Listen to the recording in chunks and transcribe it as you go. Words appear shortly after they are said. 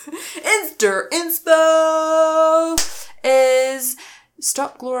Mr. Inspo is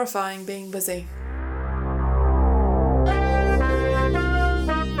stop glorifying being busy.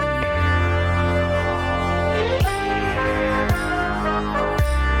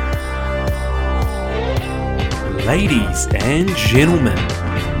 Ladies and gentlemen,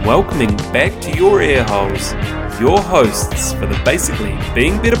 welcoming back to your ear holes, your hosts for the Basically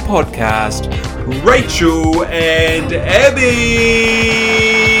Being Better podcast, Rachel and Abby.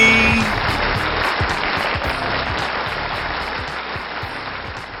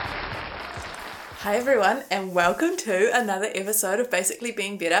 Hi everyone, and welcome to another episode of Basically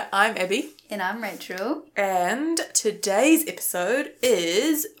Being Better. I'm Abby. And I'm Rachel. And today's episode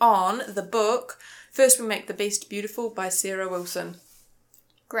is on the book First We Make the Beast Beautiful by Sarah Wilson.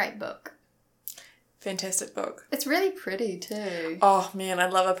 Great book. Fantastic book. It's really pretty too. Oh man, I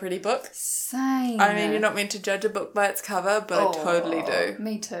love a pretty book. Same. I mean, you're not meant to judge a book by its cover, but I totally do.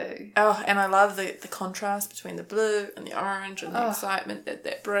 Me too. Oh, and I love the contrast between the blue and the orange and the excitement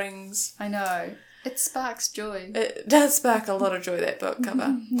that brings. I know. It sparks joy. It does spark a lot of joy, that book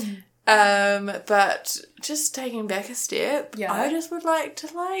cover. But just taking back a step, Yeah. I just would like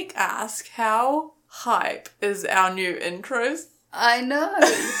to ask how hype is our new intros? I know.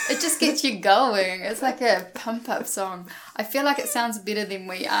 It just gets you going. It's like a pump-up song. I feel like it sounds better than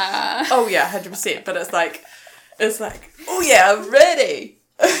we are. Oh yeah, 100%. But it's like, oh yeah, I'm ready.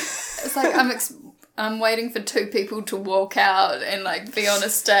 It's like I'm waiting for two people to walk out and like be on a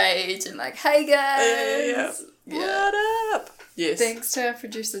stage and like, hey guys. Yeah. What up? Yes. Thanks to our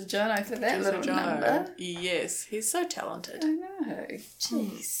producer Jono for that little number. Yes, he's so talented. I know.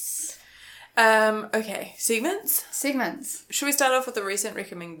 Jeez. Okay, segments. Should we start off with a recent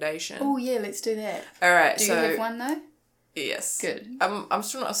recommendation? Oh yeah, let's do that. All right. Do you have one though? Yes. Good. I'm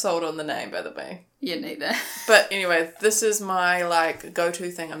still not sold on the name, by the way. Yeah, neither. But anyway, this is my go-to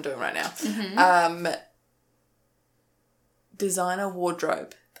thing I'm doing right now. Mm-hmm. Designer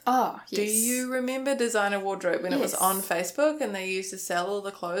wardrobe. Oh, yes. Do you remember Designer Wardrobe when it was on Facebook and they used to sell all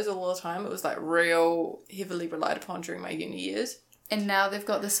the clothes all the time? It was real heavily relied upon during my uni years. And now they've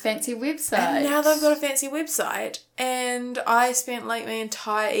got this fancy website. And now they've got a fancy website. And I spent my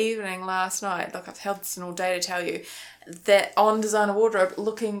entire evening last night, I've held this in all day to tell you, that on Designer Wardrobe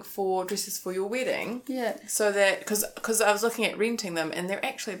looking for dresses for your wedding. Yeah. So that, because I was looking at renting them and they're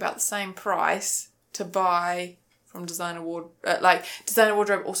actually about the same price to buy from Designer Wardrobe. Designer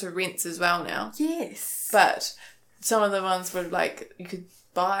Wardrobe also rents as well now. Yes. But some of the ones were you could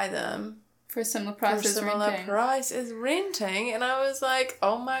buy them for a similar price as renting. And I was like,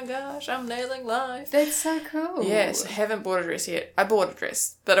 oh my gosh, I'm nailing life. That's so cool. Yes, haven't bought a dress yet. I bought a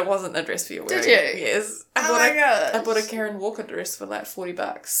dress, but it wasn't a dress for your wedding. Did you? Yes. gosh. I bought a Karen Walker dress for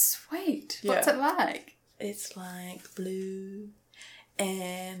 $40. Sweet. Yeah. What's it like? It's blue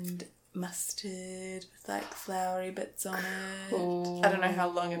and mustard with flowery bits on it. Cool. I don't know how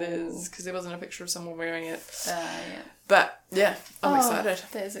long it is because there wasn't a picture of someone wearing it. Yeah. But yeah, I'm excited.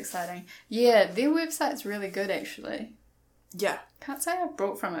 That is exciting. Yeah, their website's really good actually. Yeah. Can't say I've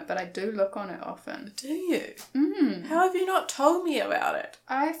bought from it, but I do look on it often. Do you? Mm. How have you not told me about it?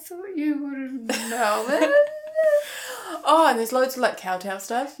 I thought you would have known it. Oh, and there's loads of cowtail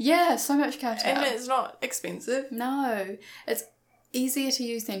stuff. Yeah, so much cowtail. And it's not expensive. No, it's easier to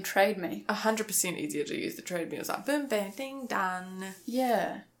use than Trade Me. 100% easier to use the Trade Me. It's boom, bang, ding, done.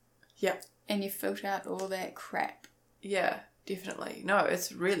 Yeah. Yeah. And you filter out all that crap. Yeah, definitely. No,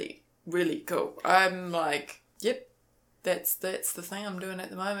 it's really, really cool. I'm yep, that's the thing I'm doing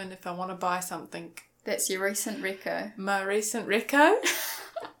at the moment if I want to buy something. That's your recent reco. My recent reco?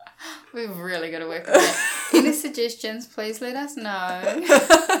 We've really got to work on that. Any suggestions, please let us know.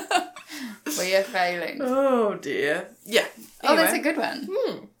 We are failing. Oh dear. Yeah. Anyway. Oh, that's a good one.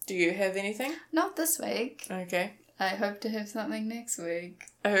 Do you have anything? Not this week. Okay. I hope to have something next week.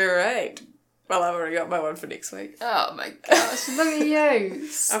 All right. Well, I've already got my one for next week. Oh my gosh, look at you.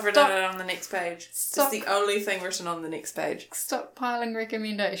 I've written it on the next page. Stop. It's the only thing written on the next page. Stockpiling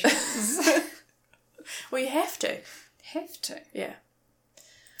recommendations. Well, you have to. Have to. Yeah.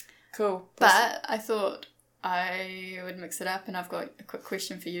 Cool. But I thought I would mix it up and I've got a quick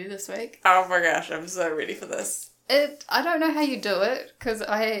question for you this week. Oh my gosh, I'm so ready for this. I don't know how you do it because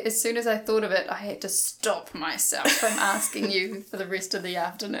as soon as I thought of it, I had to stop myself from asking you for the rest of the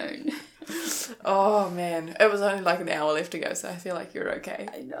afternoon. Oh man, it was only an hour left to go, so I feel like you're okay.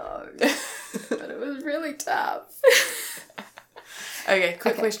 I know, but it was really tough. Okay,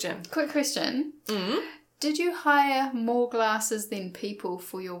 quick question. Mm-hmm. Did you hire more glasses than people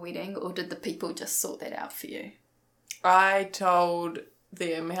for your wedding, or did the people just sort that out for you? I told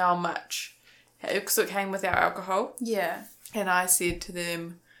them how much, because it came with our alcohol. Yeah. And I said to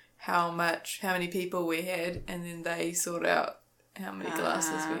them how many people we had, and then they sort out how many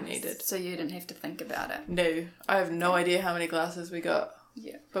glasses we needed. So you didn't have to think about it. No, I have no idea how many glasses we got.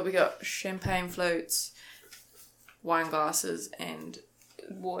 Yeah. But we got champagne floats, wine glasses, and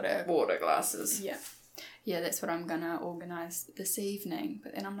Water glasses. Yeah. Yeah, that's what I'm going to organise this evening.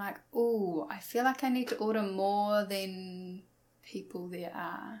 But then I'm like, oh, I feel like I need to order more than people there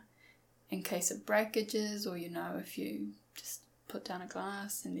are in case of breakages, or, if you just put down a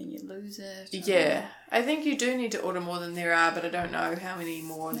glass and then you lose it. Yeah. I think you do need to order more than there are, but I don't know how many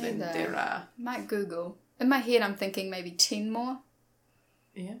more than there are. Might Google. In my head, I'm thinking maybe 10 more.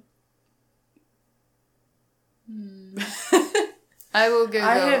 Yeah. I will Google.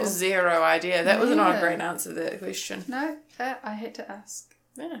 I have zero idea. That was not a great answer to that question. No, I had to ask.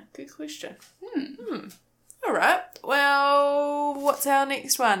 Yeah, good question. All right. Well, what's our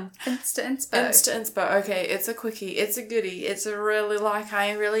next one? Insta Inspo. Okay, it's a quickie. It's a goodie. It's a really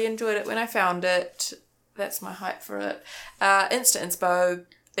I really enjoyed it when I found it. That's my hype for it. Insta Inspo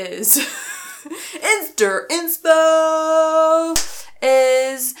is Insta Inspo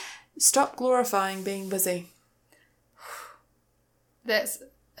is stop glorifying being busy. That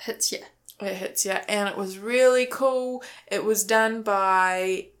hits you. It hits you, and it was really cool. It was done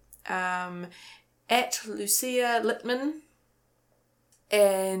by at Lucia Littman,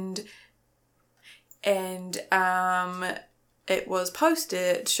 and it was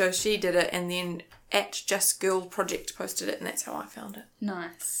posted. So she did it, and then at Just Girl Project posted it, and that's how I found it.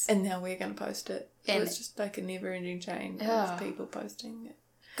 Nice. And now we're going to post it. So And it's just like a never-ending chain Yeah. of people posting it.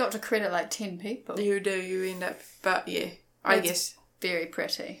 Got to credit like 10 people. You do. You end up, but yeah, I That's guess. Very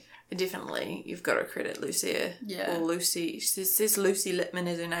pretty. Definitely, you've got to credit Lucia. Yeah. Or Lucy. It says Lucy Littman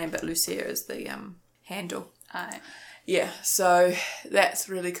is her name, but Lucia is the handle. Aye. Yeah, so that's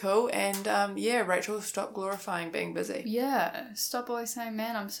really cool. And Rachel, stop glorifying being busy. Yeah. Stop always saying,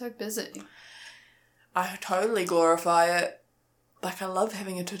 man, I'm so busy. I totally glorify it. Like, I love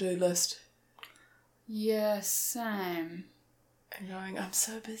having a to-do list. Yeah, same. And going, I'm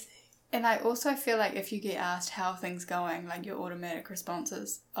so busy. And I also feel like if you get asked how things going, like your automatic response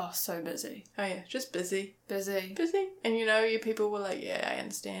is, oh, so busy. Oh yeah, just busy. Busy. Busy. And your people were like, yeah, I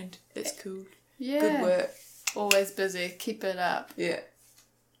understand. It's cool. Yeah. Good work. Always busy. Keep it up. Yeah.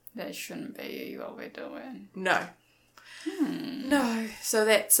 That shouldn't be what we're doing. No. No. So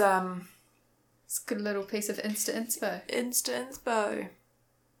that's It's a good little piece of Insta Inspo. Insta Inspo.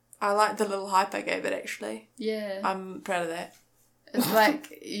 I like the little hype I gave it, actually. Yeah. I'm proud of that. It's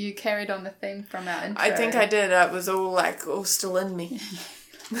like you carried on the theme from our intro. I think I did. It was all still in me.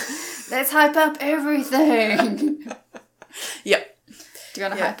 Let's hype up everything. Yep. Do you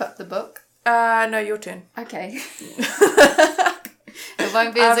want to hype up the book? No, your turn. Okay. It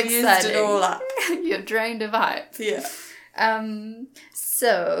won't be as I've exciting. used it all up. You're drained of hype. Yeah.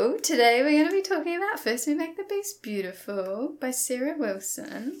 So today we're going to be talking about First We Make the Beast Beautiful by Sarah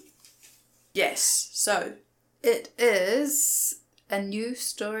Wilson. Yes. So. It is a new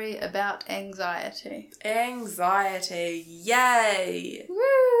story about anxiety. Anxiety. Yay.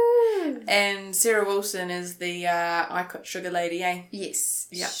 Woo! And Sarah Wilson is the I Quit Sugar lady, eh? Yes,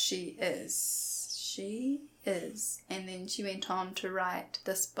 Yeah. she is. She is. And then she went on to write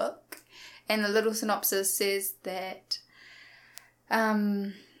this book. And the little synopsis says that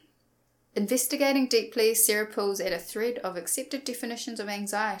investigating deeply, Sarah pulls at a thread of accepted definitions of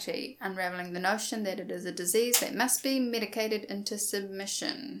anxiety, unravelling the notion that it is a disease that must be medicated into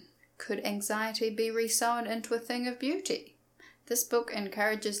submission. Could anxiety be resewn into a thing of beauty? This book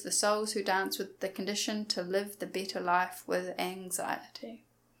encourages the souls who dance with the condition to live the better life with anxiety.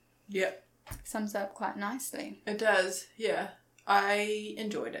 Yep. Sums up quite nicely. It does, yeah. I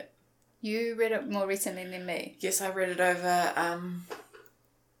enjoyed it. You read it more recently than me. Yes, I read it over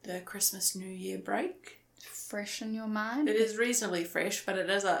the Christmas New Year break. Fresh in your mind? It is reasonably fresh, but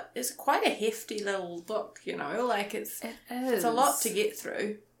it's quite a hefty little book, like It is. it's a lot to get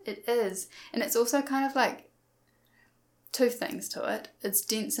through. It is. And it's also kind of like two things to it. It's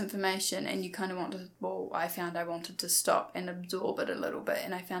dense information and you kind of want to, I found I wanted to stop and absorb it a little bit,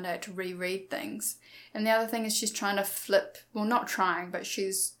 and I found I had to reread things. And the other thing is she's trying to flip, not trying, but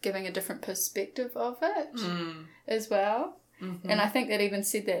she's giving a different perspective of it as well. Mm-hmm. And I think that even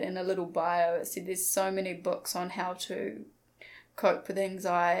said that in a little bio. It said there's so many books on how to cope with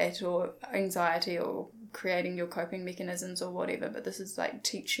anxiety or creating your coping mechanisms or whatever, but this is like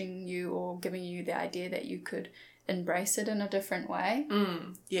teaching you or giving you the idea that you could embrace it in a different way.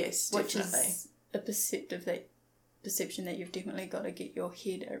 Yes, which definitely. is a perception that you've definitely got to get your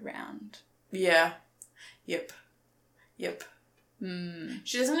head around. Yeah. Yep.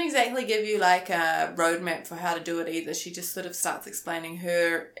 She doesn't exactly give you like a roadmap for how to do it either. She just sort of starts explaining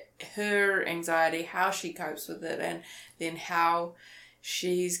her anxiety, how she copes with it, and then how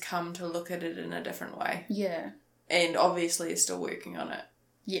she's come to look at it in a different way. Yeah. And obviously is still working on it.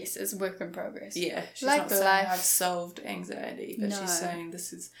 Yes, it's a work in progress. Yeah. She's Like not saying life. I've solved anxiety, but No. she's saying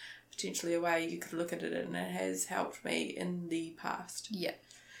this is potentially a way you could look at it, and it has helped me in the past. Yeah.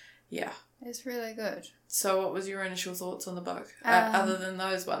 Yeah. It's really good. So what was your initial thoughts on the book? Other than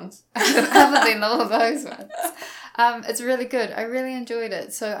those ones? Other than all of those ones. It's really good. I really enjoyed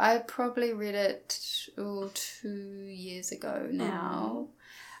it. So I probably read it 2 years ago now.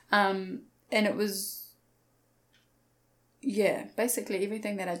 And it was, basically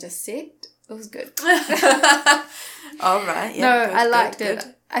everything that I just said. It was good. All right. Yeah, No, good, I liked good, it.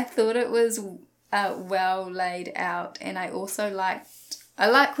 good. I thought it was well laid out, and I also I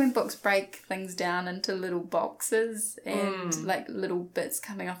like when books break things down into little boxes and like little bits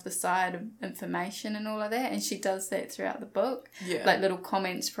coming off the side of information and all of that, and she does that throughout the book. Yeah. Like little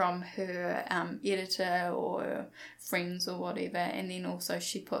comments from her editor or friends or whatever, and then also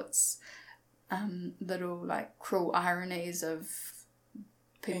she puts little like cruel ironies of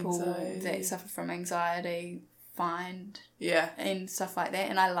people Anxiety. that suffer from anxiety find Yeah. and stuff like that,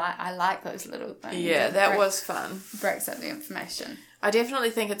 and I like those little things. Yeah, It that was fun. breaks up the information. I definitely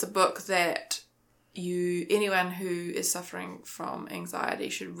think it's a book that anyone who is suffering from anxiety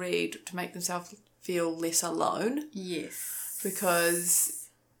should read to make themselves feel less alone, Yes, because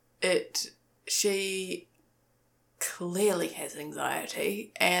she clearly has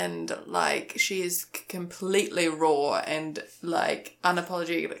anxiety, and like she is completely raw and like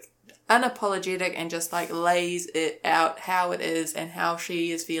unapologetic and just like lays it out how it is and how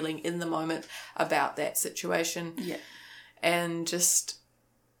she is feeling in the moment about that situation. Yeah. And just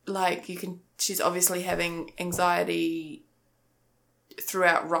like she's obviously having anxiety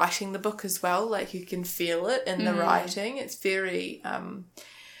throughout writing the book as well. Like you can feel it in the writing. It's very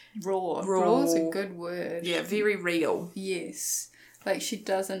Raw. Raw. Raw is a good word. yeah, very real. Yes. Like she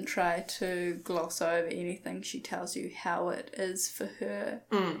doesn't try to gloss over anything. She tells you how it is for her.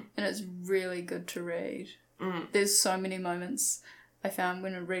 And it's really good to read. There's so many moments I found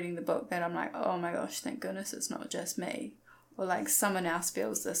when I'm reading the book that I'm like, oh my gosh, thank goodness it's not just me. Or like someone else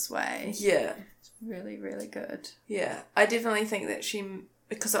feels this way. Yeah. It's really, really good. Yeah. I definitely think that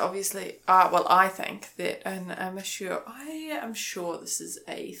because obviously, I think that, and I am sure this is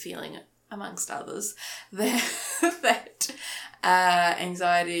a feeling amongst others, that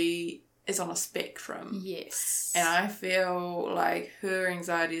anxiety is on a spectrum. Yes. And I feel like her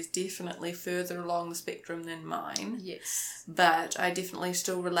anxiety is definitely further along the spectrum than mine. Yes. But I definitely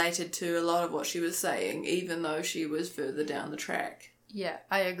still related to a lot of what she was saying, even though she was further down the track. Yeah,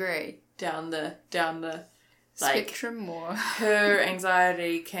 I agree. Down the Spectrum more. her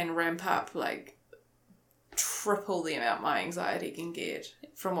anxiety can ramp up like triple the amount my anxiety can get.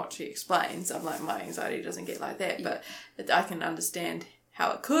 From what she explains, I'm like, my anxiety doesn't get like that, but I can understand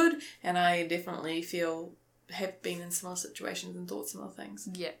how it could, and I definitely have been in similar situations and thought similar things.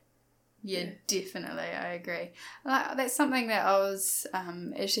 Yeah, definitely, I agree. Like, that's something that I was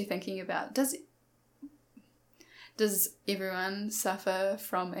actually thinking about. Does everyone suffer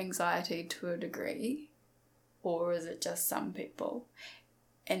from anxiety to a degree, or is it just some people?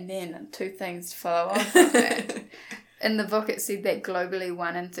 And then 2 things to follow on from that. In the book, it said that globally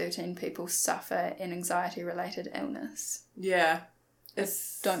 1 in 13 people suffer an anxiety-related illness. Yeah. I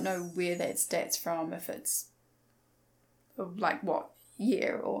don't know where that stat's from, if it's like what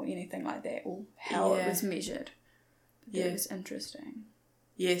year or anything like that, or how it was measured. But that was interesting.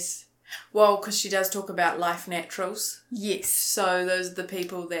 Yes. Well, because she does talk about life naturals. Yes. So those are the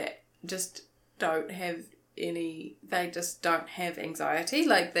people that just don't have they just don't have anxiety.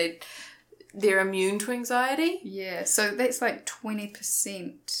 Like they're immune to anxiety. Yeah, so that's like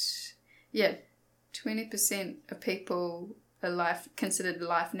 20%. Yeah, 20% of people are considered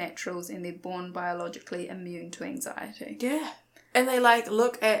life naturals, and they're born biologically immune to anxiety. Yeah. And they like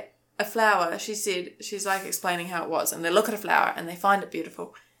look at a flower. She said, she's like explaining how it was, and they look at a flower and they find it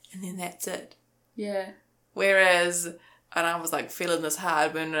beautiful, and then that's it. Yeah. Whereas, and I was like feeling this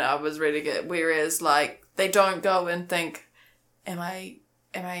hard when I was reading it, whereas like they don't go and think, did I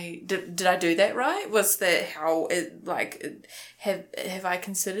do that right? Was that how it, like, have I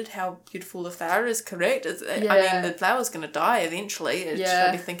considered how beautiful the flower is correct? I mean, the flower's going to die eventually. Should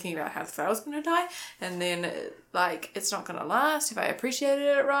I be thinking about how the flower's going to die? And then, like, it's not going to last if I appreciated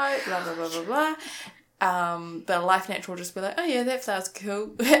it right, blah, blah, blah, blah, blah. But a life natural just be like, oh yeah, that flower's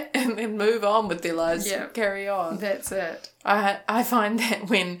cool, and then move on with their lives, carry on. That's it. I find that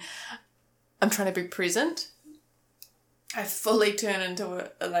when I'm trying to be present, I fully turn into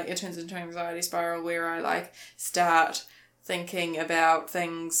it turns into an anxiety spiral where I like start thinking about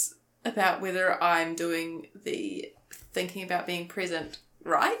things about whether I'm thinking about being present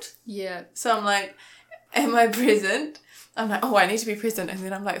right. Yeah. So I'm like, am I present? I'm like, oh, I need to be present, and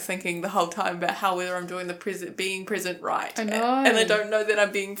then I'm like thinking the whole time about whether I'm doing being present right. I know. And I don't know that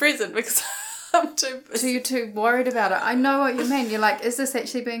I'm being present because I'm too busy. So you're too worried about it. I know what you mean. You're like, is this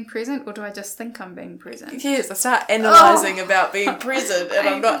actually being present, or do I just think I'm being present? Yes, I start analysing about being present, and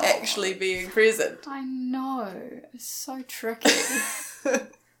I'm not know. actually being present. I know. It's so tricky.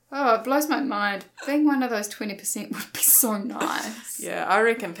 Oh, it blows my mind. Being one of those 20% would be so nice. Yeah, I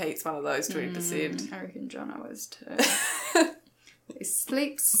reckon Pete's one of those 20%. I reckon Jono is too. He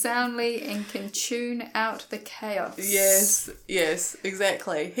sleeps soundly and can tune out the chaos. Yes,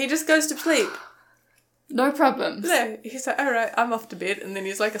 exactly. He just goes to sleep. No problems. Yeah, he's like, all right, I'm off to bed, and then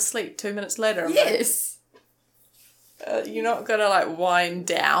he's like asleep 2 minutes later. I'm Yes. like, you're not gonna like wind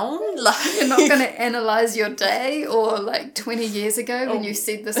down, like You're not going to analyse your day or like 20 years ago when you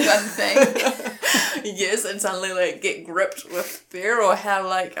said this one thing. yes, and suddenly like get gripped with fear, or how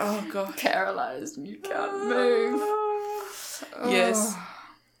like, oh god, Paralysed and you can't move. Yes.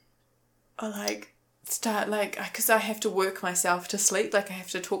 I like start like, because I have to work myself to sleep, like I have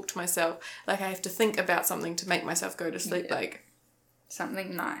to talk to myself, like I have to think about something to make myself go to sleep, like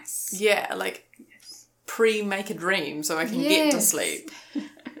something nice. yeah, like pre-make a dream so I can get to sleep.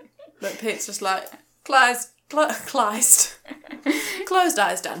 But Pete's just like, closed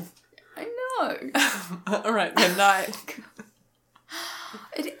eyes done. I know. All right, good night.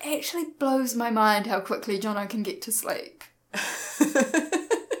 It actually blows my mind how quickly Jono can get to sleep.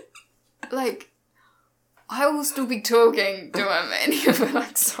 Like, I will still be talking to him and he'll be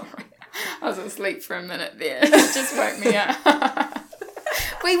like, sorry, I was asleep for a minute there. It just woke me up.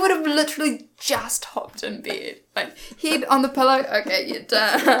 We would have literally just hopped in bed. Like, head on the pillow, okay, you're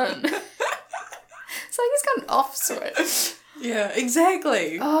done. So he's got an off switch. Yeah,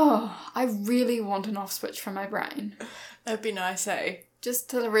 exactly. Oh, I really want an off switch for my brain. That'd be nice, eh? Just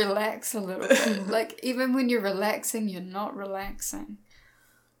to relax a little bit. Like, even when you're relaxing, you're not relaxing.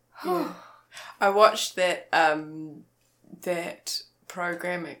 Yeah. I watched that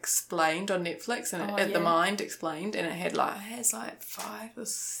program Explained on Netflix, and The Mind Explained, and it has like 5 or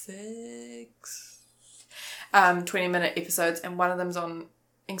 6 20-minute episodes, and one of them's on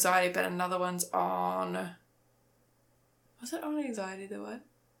anxiety, but another one's on, was it on anxiety the one?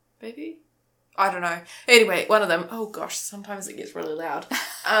 Maybe? I don't know. Anyway, one of them, oh gosh, sometimes it gets really loud.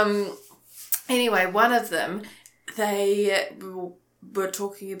 Anyway, one of them, they were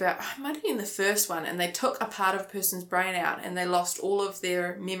talking about, it might have been the first one, and they took a part of a person's brain out and they lost all of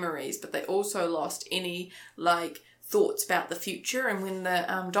their memories, but they also lost any like thoughts about the future. And when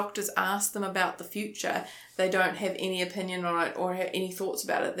the doctors ask them about the future, they don't have any opinion on it or have any thoughts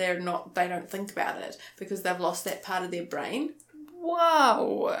about it. They don't think about it because they've lost that part of their brain.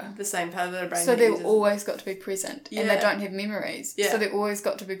 Wow. The same part of their brain. So they've always got to be present. Yeah. And they don't have memories. Yeah. So they've always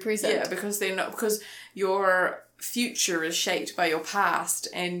got to be present. Yeah, because your future is shaped by your past,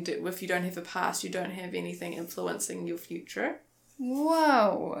 and if you don't have a past, you don't have anything influencing your future.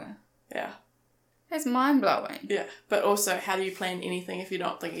 Wow. Yeah. That's mind-blowing. Yeah. But also, how do you plan anything if you're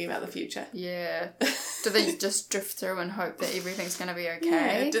not thinking about the future? Yeah. Do they just drift through and hope that everything's going to be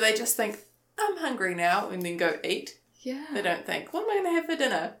okay? Yeah. Do they just think, I'm hungry now, and then go eat? Yeah. They don't think, what am I going to have for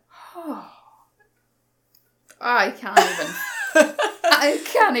dinner? Oh. I can't even... I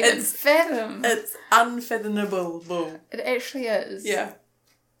can't even fathom. It's unfathomable. It actually is. Yeah.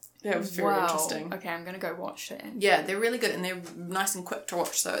 Yeah, it was very interesting. Okay, I'm going to go watch it. Yeah, they're really good, and they're nice and quick to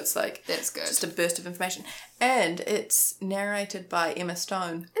watch, so it's like... That's good. Just a burst of information. And it's narrated by Emma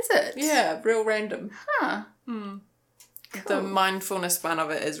Stone. Is it? Yeah, real random. Huh. Cool. Cool. The mindfulness one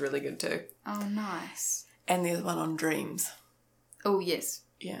of it is really good too. Oh, nice. And the other one on dreams. Oh, yes.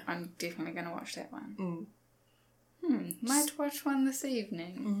 Yeah. I'm definitely going to watch that one. Might watch one this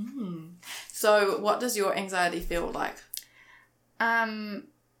evening. So what does your anxiety feel like?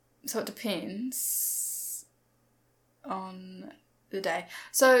 So it depends on the day.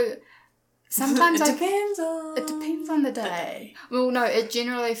 So sometimes It depends on the day. Well, no, it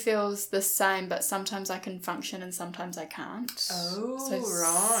generally feels the same, but sometimes I can function and sometimes I can't. Oh, so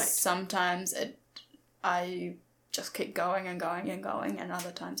right. Sometimes I just keep going and going and going, and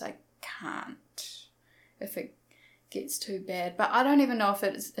other times I can't if it gets too bad. But I don't even know if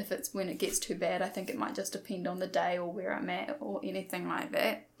it's when it gets too bad. I think it might just depend on the day or where I'm at or anything like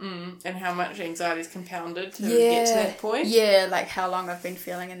that. And how much anxiety is compounded to get to that point? Yeah, like how long I've been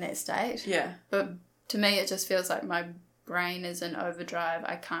feeling in that state. Yeah. But to me, it just feels like my brain is in overdrive.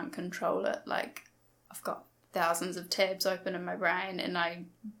 I can't control it. Like, I've got thousands of tabs open in my brain and I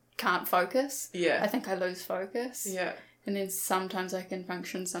can't focus. Yeah. I think I lose focus. Yeah. And then sometimes I can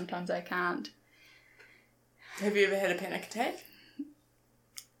function, sometimes I can't. Have you ever had a panic attack?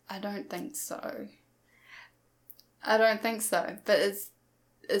 I don't think so. But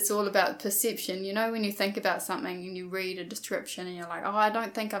it's all about perception. You know, when you think about something and you read a description and you're like, oh, I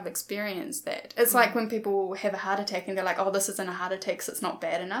don't think I've experienced that. It's like when people have a heart attack and they're like, oh, this isn't a heart attack, so it's not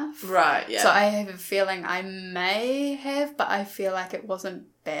bad enough. Right, yeah. So I have a feeling I may have, but I feel like it wasn't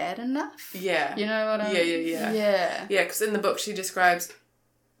bad enough. Yeah. You know what I mean? Yeah. Yeah. Yeah, because in the book she describes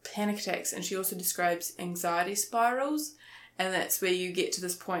panic attacks and she also describes anxiety spirals. And that's where you get to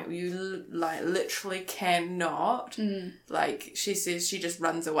this point where you, like, literally cannot, like, she says she just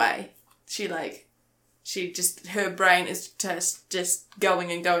runs away. Her brain is just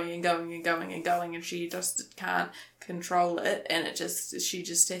going and going and going and going and going and she just can't control it. And she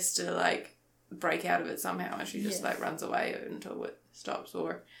just has to, like, break out of it somehow and she just, like, runs away until it stops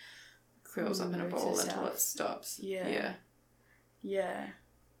or curls up in a ball until it stops. Yeah.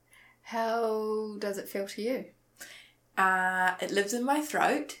 How does it feel to you? It lives in my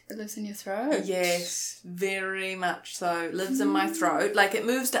throat. It lives in your throat? Yes, very much so. It lives in my throat. Like, it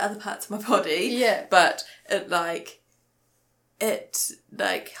moves to other parts of my body. Yeah. But it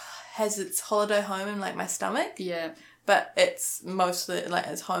has its holiday home in, like, my stomach. Yeah. But it's mostly, like,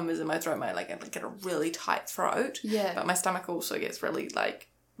 its home is in my throat. I get a really tight throat. Yeah. But my stomach also gets really, like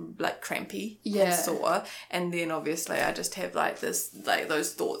crampy Yeah. and sore. And then, obviously, I just have, like, those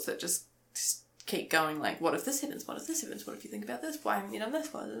thoughts that just keep going, like, what if this happens? What if this happens? What if you think about this? Why haven't you done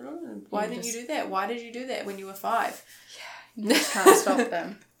this? Why didn't you do that? Why did you do that when you were 5? Yeah, you just can't stop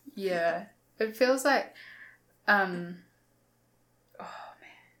them. Yeah. It feels like, oh man.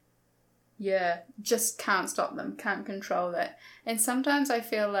 Yeah, just can't stop them, can't control that. And sometimes I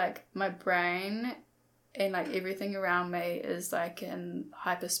feel like my brain and, like, everything around me is, like, in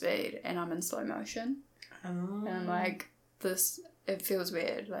hyperspeed and I'm in slow motion. Oh. And I'm like, it feels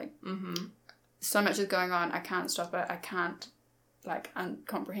weird, like, so much is going on, I can't stop it, I can't, like,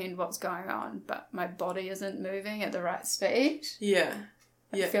 comprehend what's going on, but my body isn't moving at the right speed. Yeah.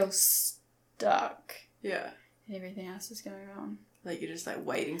 I feel stuck. Yeah. And everything else is going on. Like, you're just, like,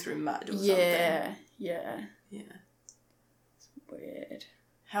 wading through mud or something. Yeah. It's weird.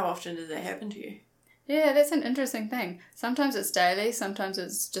 How often does that happen to you? Yeah, that's an interesting thing. Sometimes it's daily, sometimes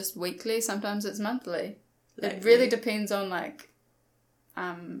it's just weekly, sometimes it's monthly. Lately. It really depends on, like,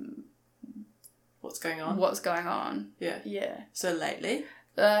 what's going on? Yeah. So lately?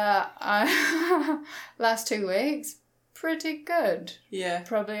 Last 2 weeks, pretty good. Yeah.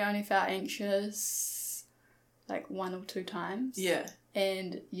 Probably only felt anxious, like, 1 or 2 times. Yeah.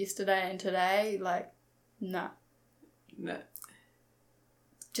 And yesterday and today, like, no.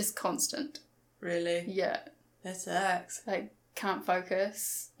 Just constant. Really? Yeah. That sucks. Like, can't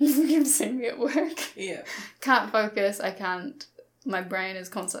focus. You've seen me at work. Yeah. Can't focus, my brain is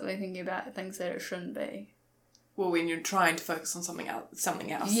constantly thinking about things that it shouldn't be. Well, when you're trying to focus on something else.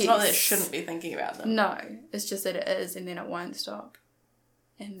 Yes. It's not that it shouldn't be thinking about them. No, it's just that it is, and then it won't stop.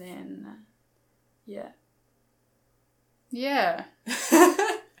 And then, yeah.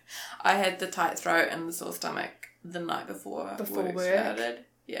 I had the tight throat and the sore stomach the night before work started.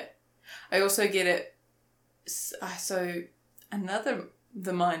 Yeah. I also get it,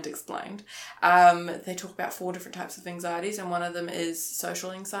 The Mind Explained. They talk about 4 different types of anxieties, and one of them is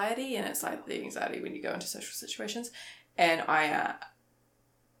social anxiety, and it's like the anxiety when you go into social situations. And I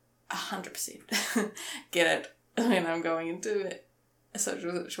 100% get it when I'm going into a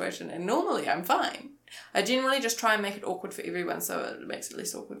social situation, and normally I'm fine. I generally just try and make it awkward for everyone, so it makes it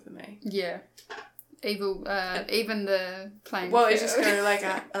less awkward for me. Yeah. Even the playing Well, field. I just go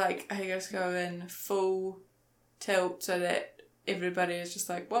I just go in full tilt so that everybody is just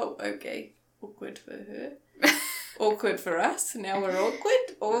like, whoa, okay, awkward for her, awkward for us. Now we're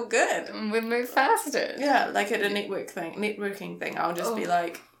awkward, all good. And we move faster. Yeah, like at a networking thing, I'll just be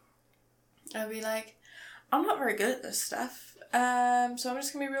like, I'm not very good at this stuff. So I'm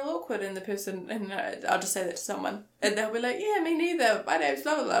just gonna be real awkward, and the person, and I'll just say that to someone, and they'll be like, yeah, me neither. My name's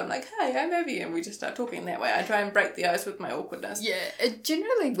blah blah blah. I'm like, hey, I'm Abby, and we just start talking that way. I try and break the ice with my awkwardness. Yeah, it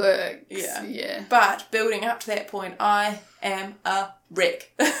generally works. Yeah. But building up to that point, I am a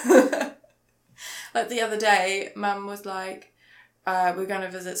wreck. Like the other day, Mum was like, we're going to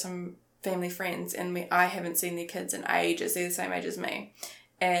visit some family friends, and I haven't seen their kids in ages. They're the same age as me,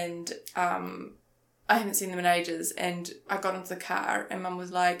 and I haven't seen them in ages, and I got into the car and Mum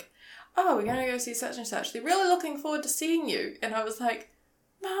was like, oh, we're going to go see such and such. They're really looking forward to seeing you. And I was like,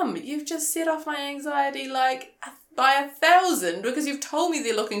 Mum, you've just set off my anxiety like by 1,000 because you've told me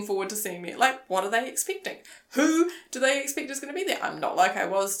they're looking forward to seeing me. Like, what are they expecting? Who do they expect is going to be there? I'm not like I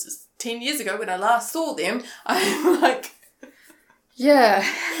was just 10 years ago when I last saw them. I'm like... Yeah.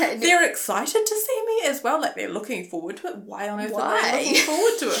 They're excited to see me as well. Like, they're looking forward to it. Why on earth are they looking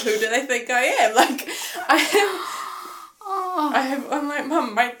forward to it? Who do they think I am? Like, I'm like,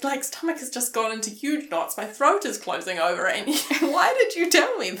 Mum, my stomach has just gone into huge knots. My throat is closing over. And why did you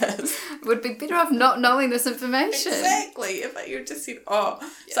tell me this? It would be better off not knowing this information. Exactly. If you just said,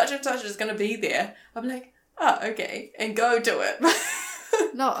 such and such is going to be there, I'm like, oh, okay, and go do it.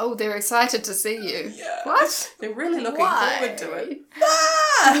 No, they're excited to see you. Yeah. What? They're really looking forward to it.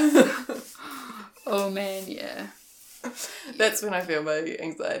 Oh man, yeah. That's when I feel my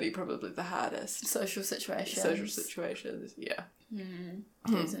anxiety probably the hardest. Social situations. Yeah.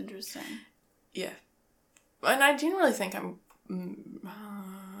 That's interesting. Yeah. And I generally think I'm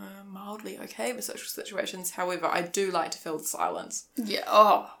mildly okay with social situations. However, I do like to fill the silence. Yeah.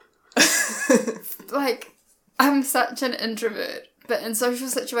 Oh. Like, I'm such an introvert, but in social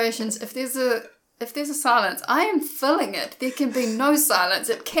situations, if there's a silence, I am filling it. There can be no silence.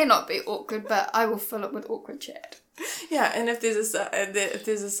 It cannot be awkward, but I will fill it with awkward chat. Yeah, and if there's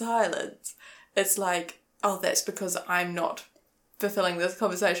a silence, it's like, oh, that's because I'm not fulfilling this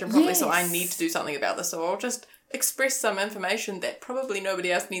conversation properly, yes. So I need to do something about this. So I'll just express some information that probably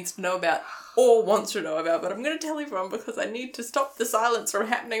nobody else needs to know about or wants to know about, but I'm going to tell everyone because I need to stop the silence from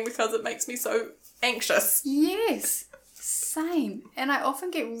happening because it makes me so anxious. Yes. Same. And I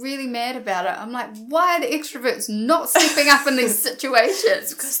often get really mad about it. I'm like, why are the extroverts not stepping up in these situations?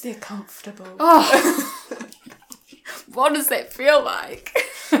 It's because they're comfortable. Oh. What does that feel like?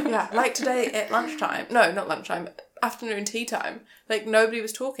 Yeah, like today at lunchtime. No, not lunchtime. Afternoon tea time. Like, nobody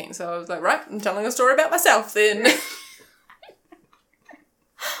was talking. So I was like, right, I'm telling a story about myself then.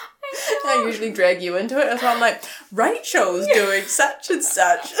 I usually drag you into it. So I'm like, Rachel's doing such and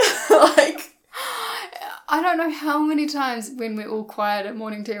such. Like... I don't know how many times when we're all quiet at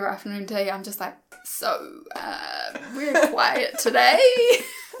morning tea or afternoon tea, I'm just like, so, we're quiet today.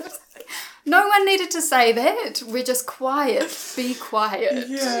 No one needed to say that. We're just quiet. Be quiet.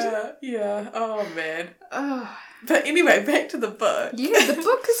 Yeah. Oh, man. Oh. But anyway, back to the book. Yeah, the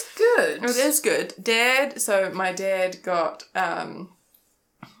book is good. It is good. My dad got,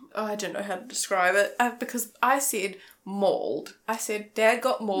 I don't know how to describe it, because I said mauled. I said, Dad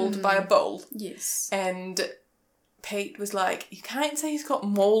got mauled by a bull. Yes. And Pete was like, you can't say he's got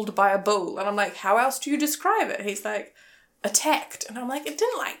mauled by a bull. And I'm like, how else do you describe it? He's like, attacked. And I'm like, it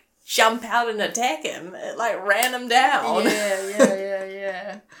didn't like jump out and attack him. It like ran him down.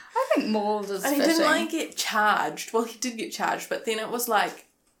 Yeah. I think mauled is and fitting. He didn't like get charged. Well, he did get charged, but then it was like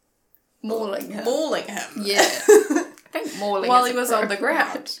mauling him. Yeah. I think mauling while he was on the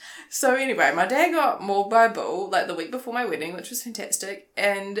ground. So anyway, my dad got mauled by a bull like the week before my wedding, which was fantastic.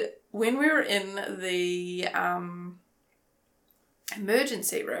 And when we were in the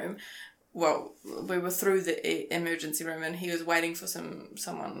emergency room, well, we were through the emergency room and he was waiting for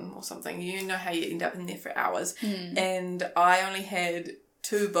someone or something. You know how you end up in there for hours. And I only had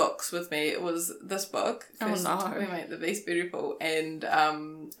 2 books with me. It was this book, First We Make the Beast Beautiful, and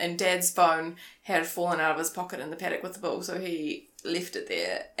Dad's phone had fallen out of his pocket in the paddock with the bull, so he left it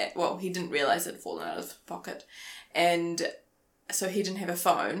there. He didn't realise it had fallen out of his pocket, and so he didn't have a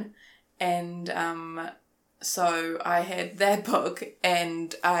phone, and so I had that book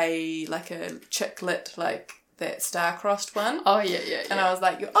and a chick lit, like that star-crossed one. Oh, yeah. And I was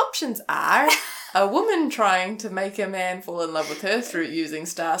like, your options are a woman trying to make a man fall in love with her through using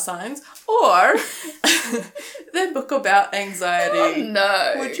star signs, or the book about anxiety. Oh,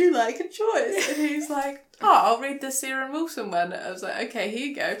 no. Would you like a choice? And he's like, I'll read the Sarah Wilson one. I was like, okay, here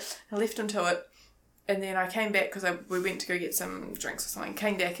you go. I left him to it. And then I came back because we went to go get some drinks or something.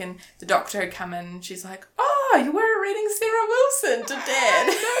 Came back and the doctor had come in and she's like, you were reading Sarah Wilson to Dad.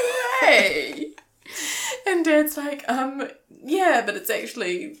 No way. And Dad's like, yeah, but it's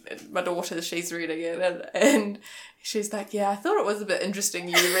actually my daughter, she's reading it. And she's like, yeah, I thought it was a bit interesting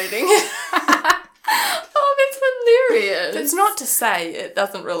you reading it. Oh, that's hilarious. It's not to say it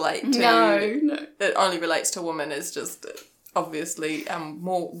doesn't relate to... No. It only relates to women. It's just, obviously,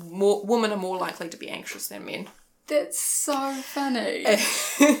 more women are more likely to be anxious than men. That's so funny.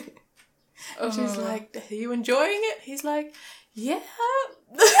 And she's like, are you enjoying it? He's like, yeah.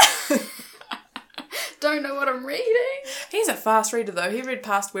 Don't know what I'm reading. He's a fast reader though. He read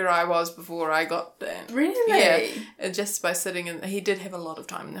past where I was before I got there. Really? Yeah. Just by sitting in... He did have a lot of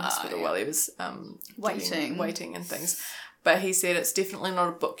time in the hospital while he was waiting and things. But he said it's definitely not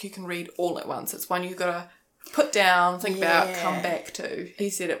a book you can read all at once. It's one you've got to put down, think about, Yeah. come back to. He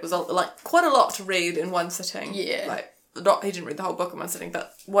said it was quite a lot to read in one sitting. Yeah. Like, he didn't read the whole book in one sitting,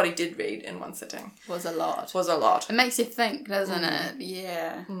 but what he did read in one sitting Was a lot. was a lot. It makes you think, doesn't it?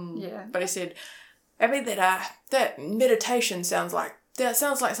 Yeah. Yeah. But he said, I mean, that meditation sounds like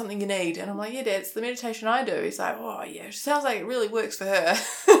something you need. And I'm like, yeah, Dad, it's the meditation I do. He's like, oh, yeah, it sounds like it really works for her.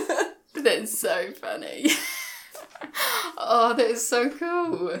 That's so funny. Oh, that is so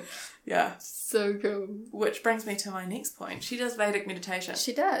cool. Yeah. So cool. Which brings me to my next point. She does Vedic meditation.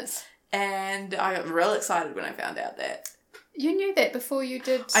 She does. And I got real excited when I found out that. You knew that before you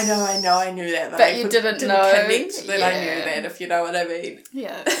did. I knew that. But you didn't know. Connect that I knew that, if you know what I mean.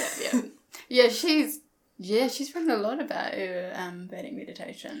 Yeah. Yeah, she's written a lot about her Vedic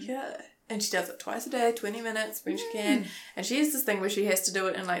meditation. Yeah. And she does it twice a day, 20 minutes when she can. And she has this thing where she has to do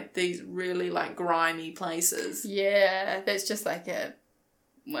it in like these really like grimy places. Yeah, that's just like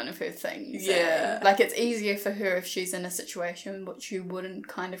one of her things. Yeah. Like it's easier for her if she's in a situation which you wouldn't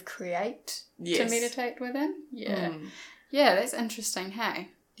kind of create to meditate within. Yeah. Yeah, that's interesting,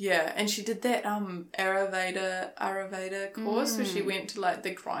 hey? Yeah, and she did that Ayurveda course where she went to like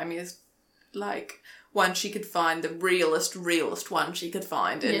the grimiest like one she could find, the realest one she could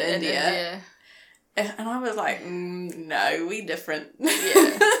find in India. And I was like, no, we different.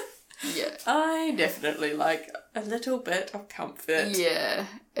 Yeah. Yeah. I definitely like a little bit of comfort. Yeah.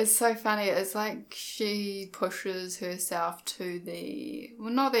 It's so funny. It's like she pushes herself to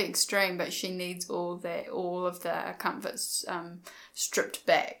not the extreme, but she needs all of the comforts stripped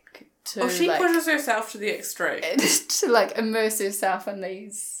back to She pushes herself to the extreme. to like immerse herself in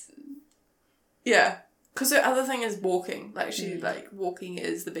these. Yeah. Because her other thing is walking. Like, she, walking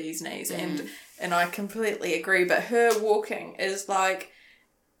is the bee's knees. And I completely agree. But her walking is like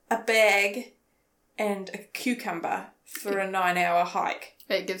a bag and a cucumber for a 9-hour hike.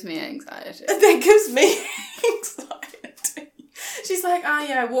 It gives me anxiety. That gives me anxiety. She's like,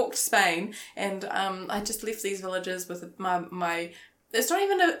 I walked Spain and I just left these villages with my it's not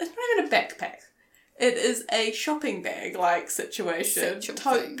even a backpack. It is a shopping bag like situation. Satchel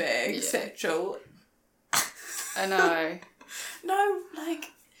tote thing. bag, Yeah. satchel. I know. No, like,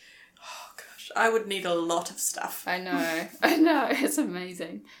 oh gosh, I would need a lot of stuff. I know. It's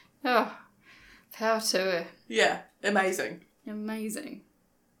amazing. Oh, power to her. Yeah, amazing. Amazing.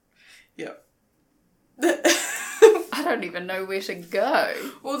 Yeah. I don't even know where to go.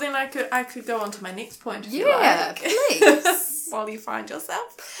 Well, then I could go on to my next point if you Yeah, like. please. While you find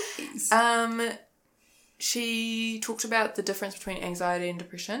yourself. Please. She talked about the difference between anxiety and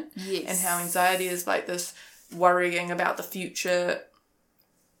depression. Yes. And how anxiety is like this worrying about the future.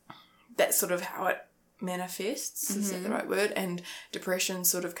 That's sort of how it manifests. Is that the right word? And depression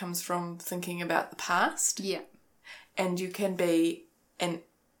sort of comes from thinking about the past. Yeah. And you can be an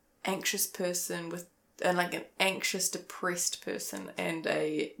anxious person an anxious depressed person and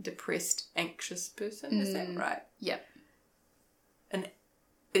a depressed anxious person. Is that right? Yeah.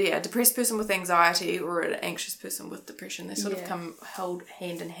 A depressed person with anxiety or an anxious person with depression. They sort of come held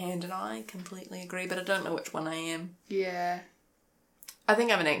hand in hand, and I completely agree, but I don't know which one I am. Yeah. I think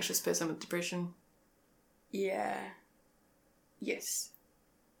I'm an anxious person with depression. Yeah. Yes.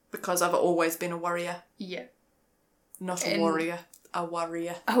 Because I've always been a worrier. Yeah. Not a warrior. A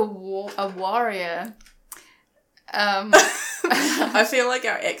worrier. A warrior. I feel like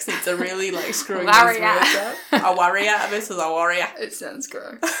our accents are really like screwing these Warrior. words up. A warrior versus a warrior. It sounds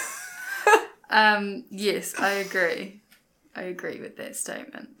gross. Yes, I agree. I agree with that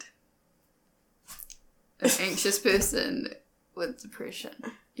statement. An anxious person with depression.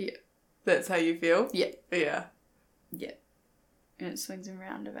 Yeah. That's how you feel? Yeah. Yeah. Yeah. And it swings and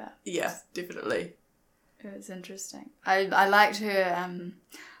roundabouts. Yeah, definitely. It was interesting. I liked her.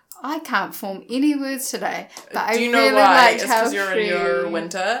 I can't form any words today, but Do you I know really why? liked It's how because you're in your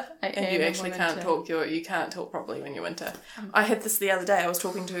winter and am you in actually can't winter. talk. You can't talk properly when you're winter. I had this the other day. I was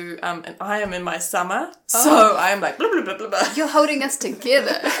talking to and I am in my summer, so I am like blah blah blah blah blah. You're holding us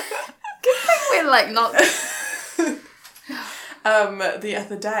together. Good thing we're like not. The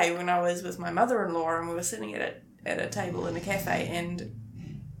other day when I was with my mother-in-law and we were sitting at a table in a cafe, and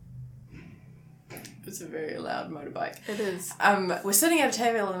it's a very loud motorbike. It is. We're sitting at a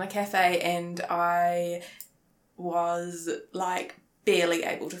table in a cafe and I was like barely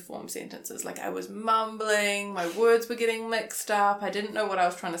able to form sentences. Like I was mumbling, my words were getting mixed up, I didn't know what I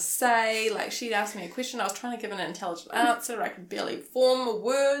was trying to say. Like she'd asked me a question, I was trying to give an intelligent answer, I could barely form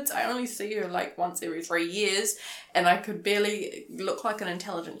words. I only see her like once every 3 years and I could barely look like an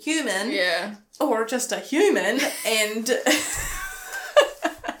intelligent human. Yeah. Or just a human, and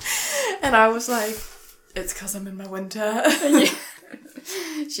and I was like, it's because I'm in my winter.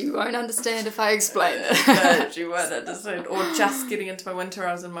 She won't understand if I explain it. No, she won't understand. Or just getting into my winter,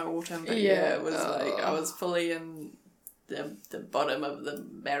 I was in my autumn. But yeah, it was like I was fully in the bottom of the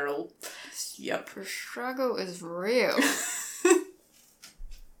barrel. Yep. The struggle is real.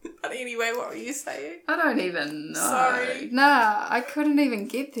 But anyway, what were you saying? I don't even know. Sorry. Nah, I couldn't even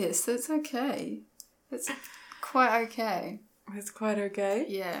get this. So it's okay. It's quite okay. It's quite okay.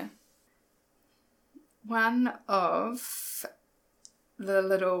 Yeah. One of the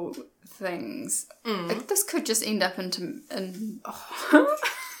little things. This could just end up in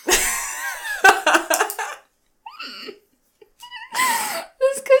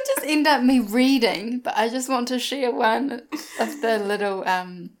This could just end up me reading, but I just want to share one of the little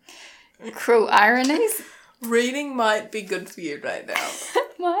cruel ironies. Reading might be good for you right now.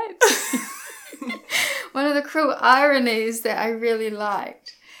 Might be. One of the cruel ironies that I really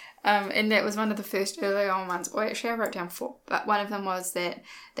liked. And that was one of the first early on ones. Well, actually, I wrote down 4. But one of them was that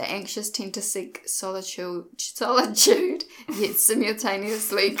the anxious tend to seek solitude, yet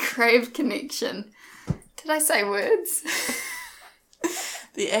simultaneously crave connection. Did I say words?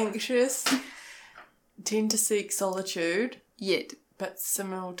 The anxious tend to seek solitude, Yet. but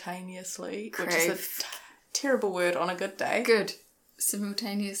simultaneously, Crave. which is a terrible word on a good day. Good.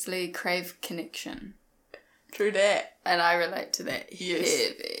 Simultaneously crave connection. True that. And I relate to that. Yes.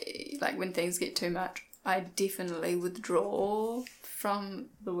 Heavy. Like when things get too much, I definitely withdraw from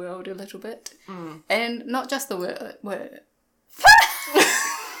the world a little bit. And not just the word.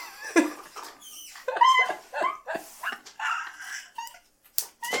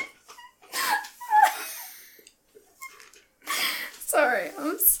 Sorry,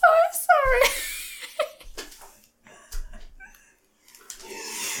 I'm so sorry.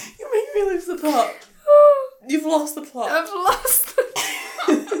 You make me lose the plot. You've lost the plot. I've lost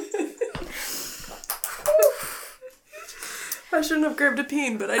I shouldn't have grabbed a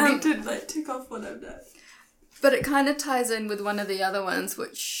pen, but I need to tick off what I've done. But it kind of ties in with one of the other ones,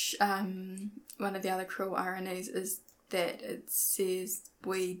 which one of the other cruel ironies is that it says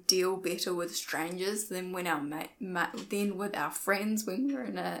we deal better with strangers than when than with our friends when we're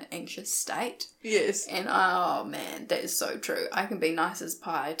in an anxious state. Yes. And oh man, that is so true. I can be nice as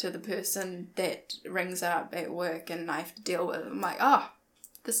pie to the person that rings up at work and I have to deal with. I'm like, oh,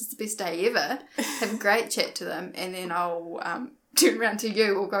 this is the best day ever. Have a great chat to them, and then I'll turn around to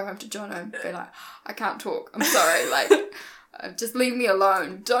you or go home to Jono and be like, I can't talk. I'm sorry. Like, just leave me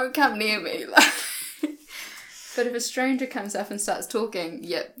alone. Don't come near me. Like. But if a stranger comes up and starts talking,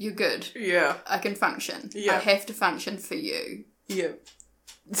 yep, you're good. Yeah. I can function. Yeah. I have to function for you. Yeah.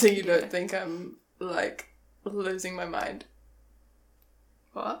 So you don't think I'm, like, losing my mind?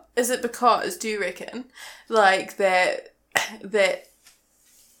 What? Is it because, do you reckon, like, that...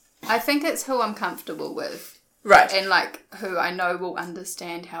 I think it's who I'm comfortable with. Right. And, like, who I know will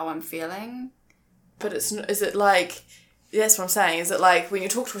understand how I'm feeling. But is it like... That's what I'm saying. Is it like, when you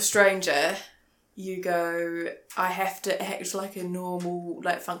talk to a stranger... You go, I have to act like a normal,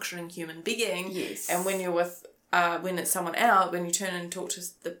 like, functioning human being. Yes. And when you're with, when it's someone out, when you turn and talk to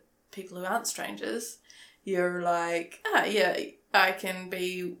the people who aren't strangers, you're like, yeah, I can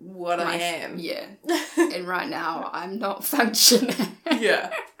be what I am. Yeah. And right now, I'm not functioning.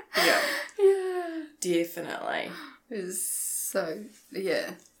 Yeah. Yeah. Yeah. Definitely. So,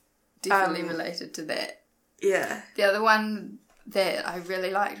 yeah. Definitely related to that. Yeah. The other one that I really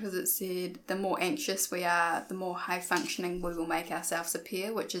liked was it said the more anxious we are, the more high functioning we will make ourselves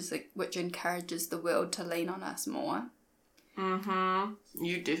appear, which encourages the world to lean on us more. Mm-hmm.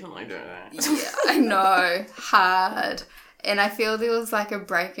 You definitely do that. Yeah, I know. Hard. And I feel there was like a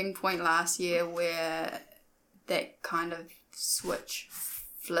breaking point last year where that kind of switch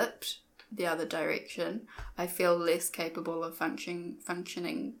flipped the other direction. I feel less capable of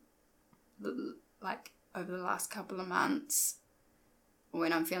functioning like over the last couple of months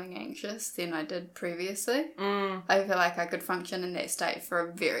when I'm feeling anxious than I did previously. I feel like I could function in that state for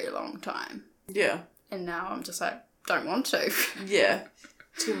a very long time. Yeah. And now I'm just like, don't want to. Yeah.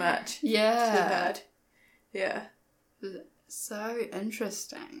 Too much. Yeah. Too hard. Yeah. So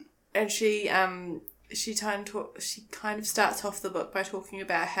interesting. And she kind of starts off the book by talking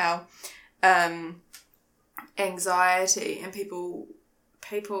about how anxiety and people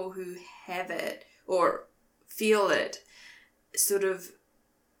who have it or feel it sort of,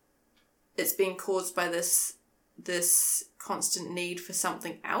 it's being caused by this constant need for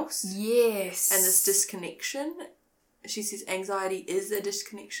something else. Yes. And this disconnection. She says anxiety is a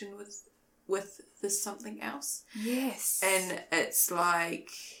disconnection with this something else. Yes. And it's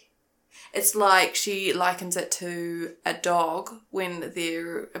like, It's like she likens it to a dog when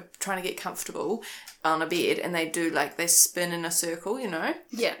they're trying to get comfortable on a bed and they spin in a circle, you know?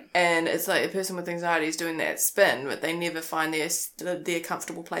 Yeah. And it's like a person with anxiety is doing that spin, but they never find their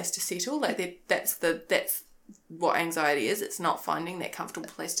comfortable place to settle. Like that's what anxiety is. It's not finding that comfortable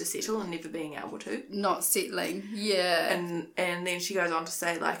place to settle and never being able to. Not settling. Yeah. And then she goes on to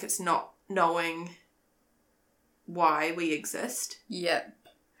say, like, it's not knowing why we exist. Yeah.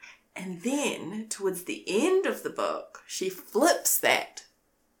 And then, towards the end of the book, she flips that.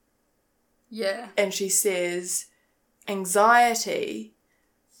 Yeah. And she says, anxiety,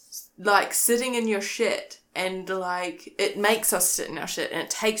 like, sitting in your shit, and, like, it makes us sit in our shit, and it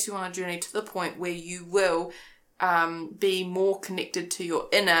takes you on a journey to the point where you will be more connected to your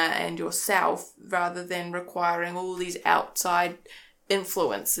inner and yourself, rather than requiring all these outside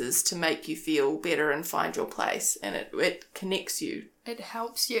influences to make you feel better and find your place. And it connects you. It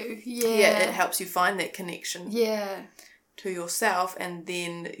helps you. Yeah. Yeah, it helps you find that connection. Yeah. To yourself and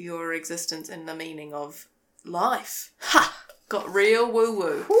then your existence and the meaning of life. Ha! Got real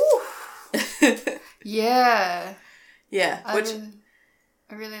woo-woo. Yeah. Yeah.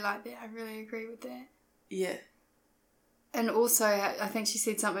 I really like that. I really agree with that. Yeah. And also, I think she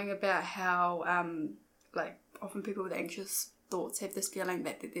said something about how, like, often people with anxious thoughts have this feeling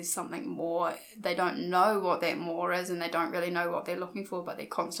that there's something more. They don't know what that more is, and they don't really know what they're looking for, but they're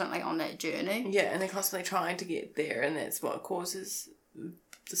constantly on that journey. Yeah, and they're constantly trying to get there, and that's what causes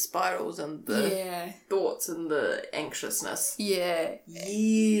the spirals and the thoughts and the anxiousness. Yeah.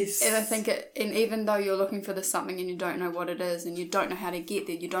 Yes. And I think and even though you're looking for this something and you don't know what it is and you don't know how to get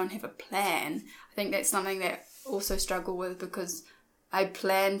there, you don't have a plan. I think that's something that I also struggle with, because I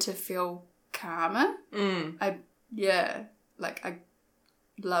plan to feel calmer. I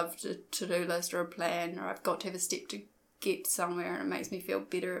love a to-do list or a plan, or I've got to have a step to get somewhere, and it makes me feel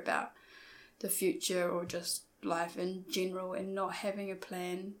better about the future or just life in general. And not having a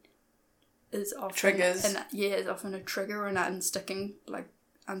plan is often triggers. Is often a trigger or an unsticking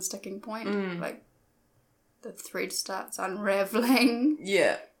point. Like the thread starts unraveling.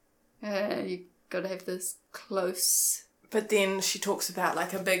 Yeah. You've got to have this close. But then she talks about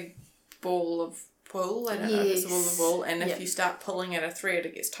like a big ball of wool. I don't know if it's a ball of wool. And if you start pulling at a thread,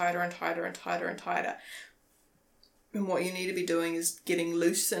 it gets tighter and tighter and tighter and tighter. And what you need to be doing is getting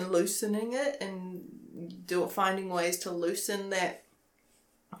loose and loosening it, and finding ways to loosen that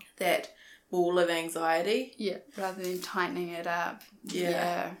ball of anxiety. Yeah, rather than tightening it up.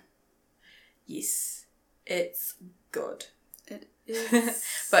 Yeah. Yes. It's good. It is.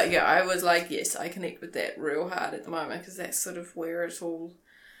 But yeah, I was like, yes, I connect with that real hard at the moment, because that's sort of where it's all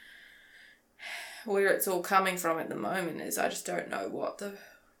coming from at the moment. Is I just don't know what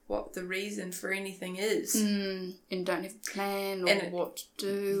the reason for anything is. And don't have a plan or what to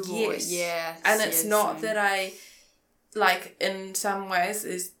do. Yes. And it's not that I, like, in some ways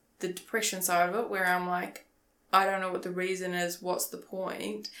is the depression side of it, where I'm like, I don't know what the reason is, what's the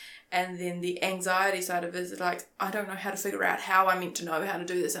point? And then the anxiety side of it is like, I don't know how to figure out how I'm meant to know how to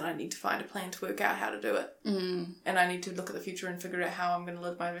do this, and I need to find a plan to work out how to do it. And I need to look at the future and figure out how I'm going to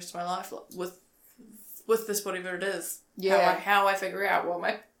live my rest of my life with this, whatever it is. Yeah. How I figure out what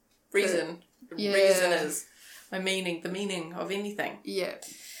my reason is, my meaning, the meaning of anything. Yeah.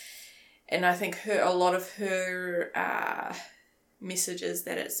 And I think a lot of her message is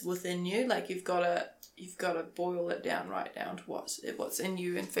that it's within you. Like you've got to boil it down right down to what's in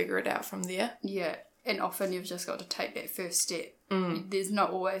you and figure it out from there. Yeah. And often you've just got to take that first step. There's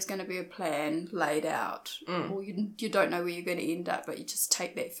not always going to be a plan laid out, or you don't know where you're going to end up, but you just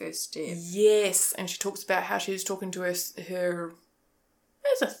take that first step. Yes. And she talks about how she was talking to her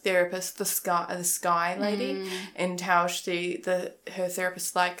as a therapist, the sky lady, and how her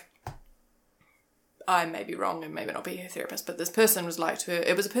therapist, like, I may be wrong and maybe not be her therapist, but this person was like to her,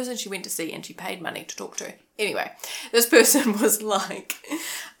 it was a person she went to see and she paid money to talk to. Anyway, this person was like,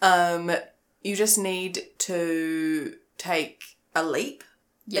 you just need to take a leap.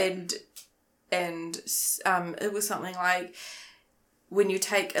 And it was something like, when you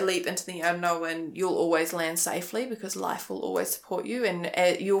take a leap into the unknown, you'll always land safely because life will always support you, and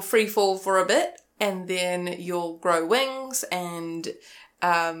you'll free fall for a bit, and then you'll grow wings, and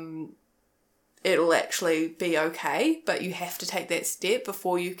it'll actually be okay, but you have to take that step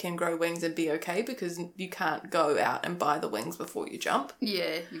before you can grow wings and be okay, because you can't go out and buy the wings before you jump.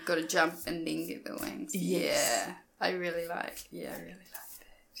 Yeah, you've got to jump and then get the wings. Yes. Yeah, I really like that.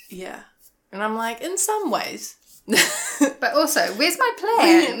 Yeah. And I'm like, in some ways. But also, where's my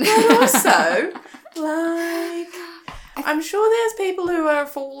plan? But also, like, I'm sure there's people who are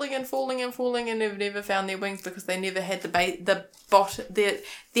falling and falling and falling and have never found their wings because they never had the bottom. There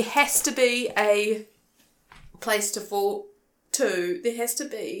has to be a place to fall to. There has to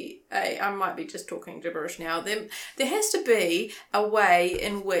be I might be just talking gibberish now. There has to be a way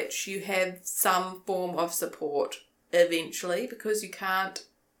in which you have some form of support eventually, because you can't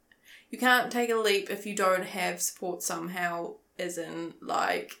take a leap if you don't have support somehow, as in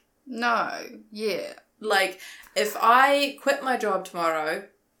like... No, yeah. Like, if I quit my job tomorrow,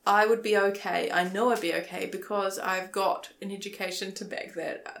 I would be okay. I know I'd be okay because I've got an education to back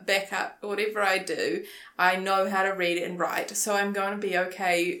up whatever I do. I know how to read and write, so I'm going to be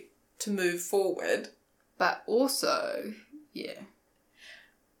okay to move forward. But also, yeah.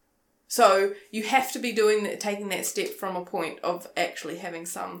 So you have to be taking that step from a point of actually having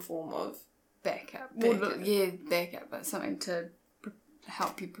some form of backup. Backup, but something to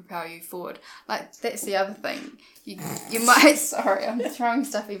help you propel you forward. Like, that's the other thing. You might... Sorry, I'm throwing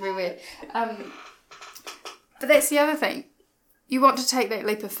stuff everywhere. But that's the other thing. You want to take that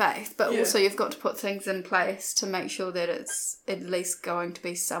leap of faith, but also you've got to put things in place to make sure that it's at least going to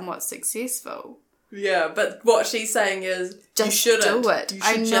be somewhat successful. Yeah, but what she's saying is just you shouldn't. Do it. You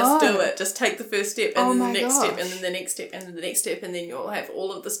should just do it. Just take the first step and then the next step and then the next step and then the next step, and then you'll have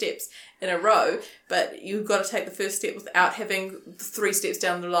all of the steps in a row. But you've got to take the first step without having 3 steps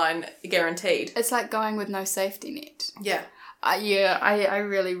down the line guaranteed. It's like going with no safety net. Yeah. I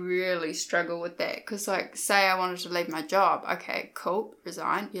really, really struggle with that. Because, like, say I wanted to leave my job. Okay, cool,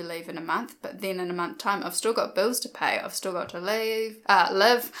 resign, you leave in a month. But then in a month's time, I've still got bills to pay. I've still got to live.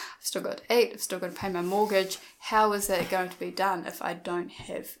 I've still got to eat. I've still got to pay my mortgage. How is that going to be done if I don't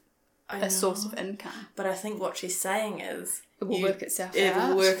have a source of income? But I think what she's saying is... It will work itself out. It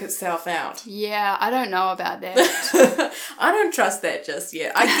will work itself out. Yeah, I don't know about that. I don't trust that just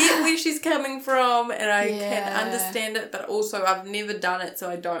yet. I get where she's coming from and I can understand it, but also I've never done it, so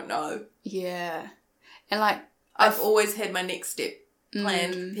I don't know. Yeah. And like... I've always had my next step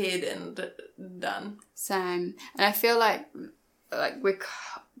planned, prepared and done. Same. And I feel like we're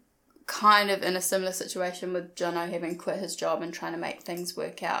kind of in a similar situation with Jono having quit his job and trying to make things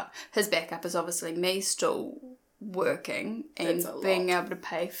work out. His backup is obviously me still working and being able to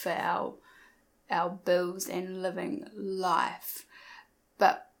pay for our bills and living life.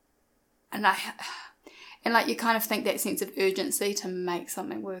 And like you kind of think that sense of urgency to make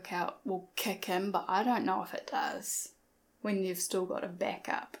something work out will kick in, but I don't know if it does when you've still got a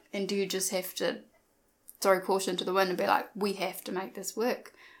backup. And do you just have to throw caution to the wind and be like, we have to make this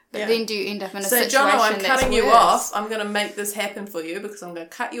work? But then do you end up in a situation Jono, I'm cutting you worse? off. I'm going to make this happen for you because I'm going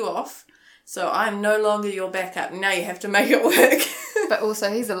to cut you off. So I'm no longer your backup. Now you have to make it work. But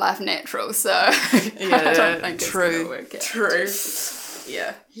also he's a life natural, so I don't think it's going to work out. True.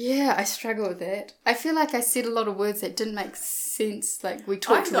 Yeah. Yeah, I struggle with that. I feel like I said a lot of words that didn't make sense. Like we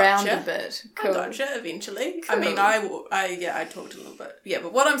talked around a bit. Cool. I gotcha eventually. Cool. I mean, I talked a little bit. Yeah,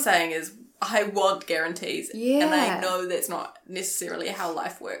 but what I'm saying is I want guarantees. Yeah. And I know that's not necessarily how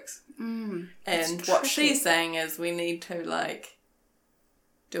life works. And what she's saying is we need to like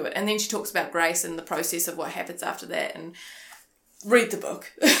do it. And then she talks about grace and the process of what happens after that, and read the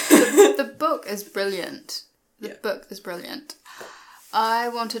book. The book is brilliant. The book is brilliant. I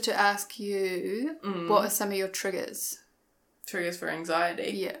wanted to ask you, what are some of your triggers? Triggers for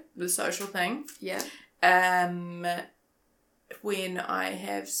anxiety? Yeah. The social thing? Yeah. When I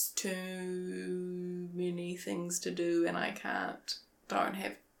have too many things to do and I don't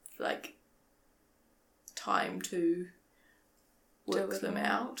have like time to work them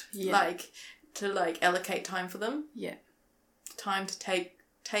out. Yeah. Like to like allocate time for them. Yeah.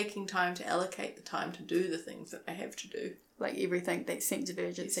 Taking time to allocate the time to do the things that I have to do. Like everything, that sense of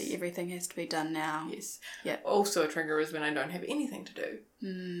urgency, everything has to be done now. Yes. Yeah. Also a trigger is when I don't have anything to do.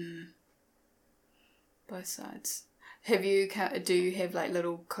 Both sides. Do you have like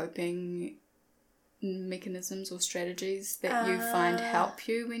little coping mechanisms or strategies that you find help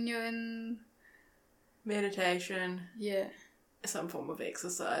you when you're in... Meditation. Yeah. Some form of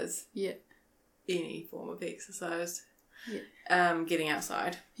exercise. Yeah. Any form of exercise. Yeah. Getting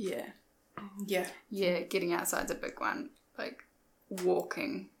outside. Yeah. Yeah. Yeah, getting outside's a big one. Like,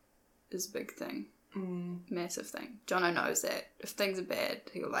 walking is a big thing. Massive thing. Jono knows that. If things are bad,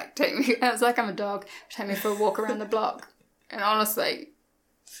 he'll like take me... It's like I'm a dog. Take me for a walk around the block. And honestly...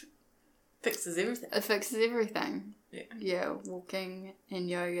 Fixes everything. It fixes everything. Yeah. Yeah, walking and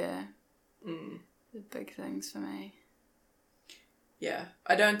yoga. The big things for me. Yeah.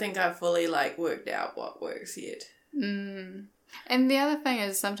 I don't think I've fully like worked out what works yet. And the other thing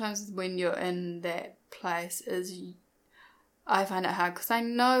is sometimes when you're in that place is I find it hard because I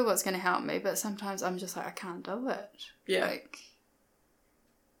know what's going to help me, but sometimes I'm just like, I can't do it. Yeah. Like,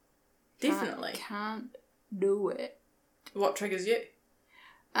 Definitely. Can't do it. What triggers you?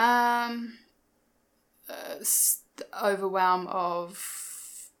 Overwhelm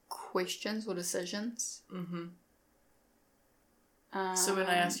of questions or decisions. Mm-hmm. So when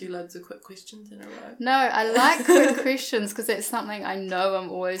I ask you loads of quick questions in a row? No, I like quick questions because it's something I know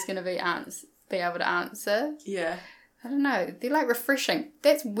I'm always going to be able to answer. Yeah. I don't know. They're like refreshing.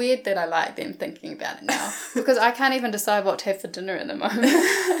 That's weird that I like them thinking about it now because I can't even decide what to have for dinner at the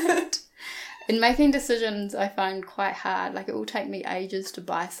moment. In making decisions, I find quite hard. Like, it will take me ages to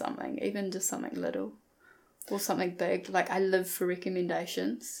buy something, even just something little or something big. Like, I live for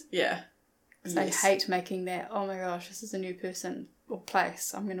recommendations. Yeah. Yes. I hate making that, oh my gosh, this is a new person or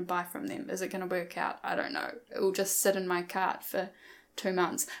place I'm going to buy from them. Is it going to work out? I don't know. It will just sit in my cart for 2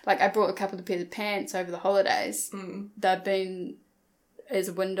 months. Like, I brought a couple of pairs of pants over the holidays. They'd been as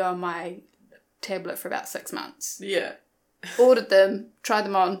a window on my tablet for about 6 months. Yeah. Ordered them, tried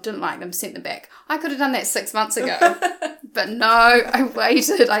them on, didn't like them, sent them back. I could have done that 6 months ago. But no, I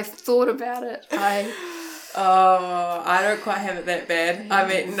waited. I thought about it. Oh, I don't quite have it that bad. I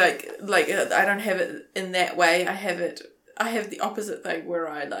mean, like I don't have it in that way. I have the opposite thing where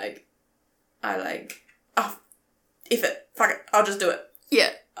I oh, if it, fuck it, I'll just do it. Yeah.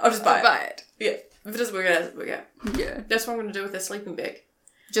 I'll just buy it. Yeah. If it doesn't work out, it doesn't work out. Yeah. That's what I'm going to do with this sleeping bag.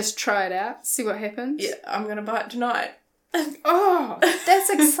 Just try it out, see what happens. Yeah, I'm going to buy it tonight. Oh, that's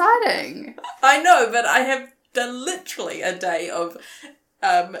exciting. I know, but I have done literally a day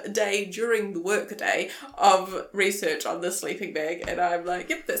during the work day of research on the sleeping bag, and I'm like,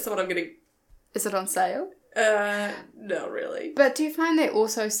 yep, that's what I'm getting. Is it on sale? Not really. But do you find that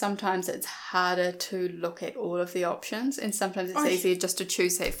also sometimes it's harder to look at all of the options, and sometimes it's easier just to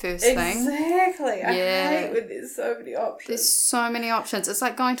choose that first thing? Exactly. I hate when there's so many options. There's so many options. It's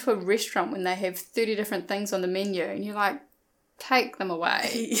like going to a restaurant when they have 30 different things on the menu, and you're like, take them away.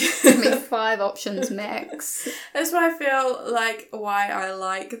 Give me 5 options max. That's why I feel like why I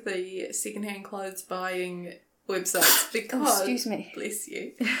like the secondhand clothes buying websites, because excuse me. Bless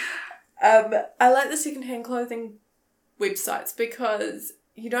you. I like the secondhand clothing websites because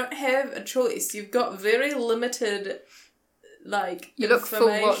you don't have a choice. You've got very limited, you look for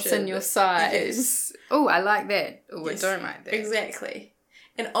what's in your size. Yes. Oh, I like that. Oh, Yes, I don't like that. Exactly.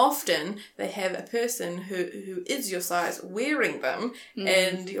 And often they have a person who is your size wearing them,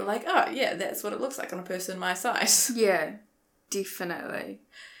 and you're like, oh yeah, that's what it looks like on a person my size. Yeah, definitely.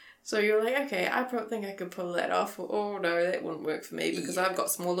 So you're like, okay, I think I could pull that off, or oh no, that wouldn't work for me because I've got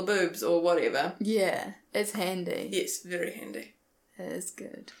smaller boobs or whatever. Yeah, it's handy. Yes, very handy. It is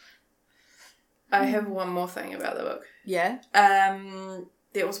good. I have one more thing about the book. Yeah?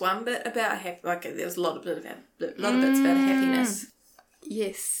 There was one bit about there was a lot of bits about happiness.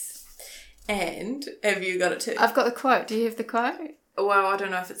 Yes. And have you got it too? I've got the quote. Do you have the quote? Well, I don't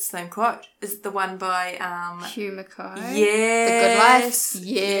know if it's the same quote. Is it the one by Hugh Mackay? Yes. The Good Life?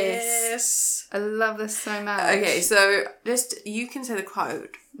 Yes. I love this so much. Okay, so you can say the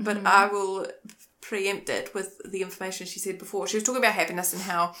quote, but I will preempt it with the information she said before. She was talking about happiness and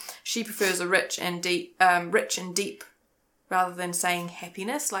how she prefers a rich and deep, rather than saying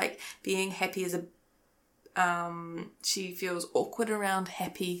happiness. Like, being happy is she feels awkward around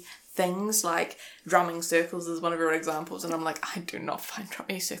happy things, like drumming circles is one of her examples, and I'm like, I do not find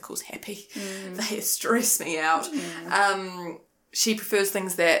drumming circles happy. They stress me out. She prefers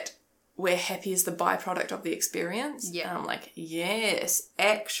things where happy is the byproduct of the experience. And I'm like, yes,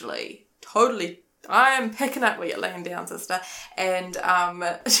 actually, totally, I am picking up where you're laying down, sister. And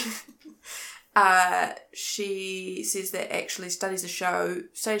she says that actually studies show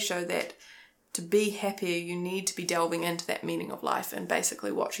that to be happier, you need to be delving into that meaning of life. And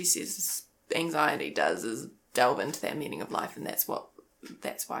basically what she says anxiety does is delve into that meaning of life. And that's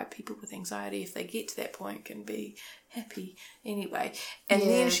why people with anxiety, if they get to that point, can be happy anyway. And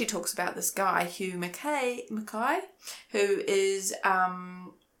then she talks about this guy, Hugh Mackay, who is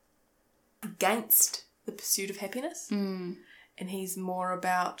against the pursuit of happiness. And he's more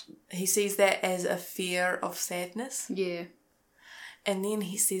about, he sees that as a fear of sadness. Yeah. And then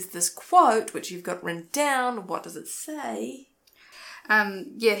he says this quote, which you've got written down. What does it say?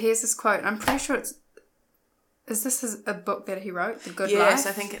 Here's this quote. I'm pretty sure is this a book that he wrote, The Good Life? Yes,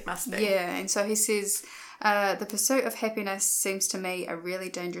 I think it must be. Yeah, and so he says, the pursuit of happiness seems to me a really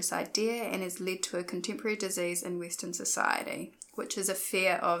dangerous idea and has led to a contemporary disease in Western society, which is a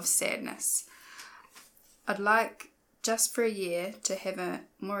fear of sadness. I'd like, just for a year, to have a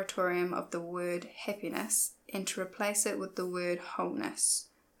moratorium of the word happiness and to replace it with the word wholeness.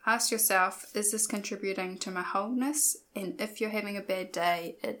 Ask yourself, is this contributing to my wholeness? And if you're having a bad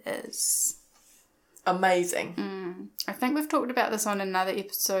day, it is. Amazing. I think we've talked about this on another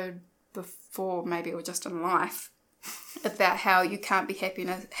episode before, maybe, or just in life, about how you can't be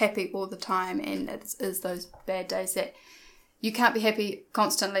happy all the time, and it is those bad days that you can't be happy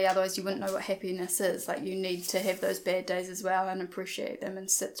constantly, otherwise you wouldn't know what happiness is. Like, you need to have those bad days as well and appreciate them and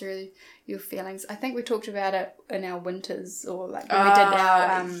sit through your feelings. I think we talked about it in our winters, or like when we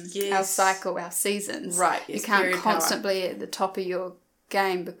did our cycle, our seasons. Right. Yes, you can't constantly at the top of your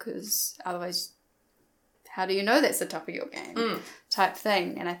game, because otherwise, how do you know that's the top of your game? Type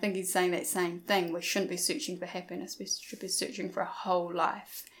thing. And I think he's saying that same thing. We shouldn't be searching for happiness. We should be searching for a whole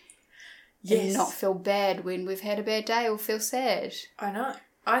life. Yes. And not feel bad when we've had a bad day or feel sad. I know.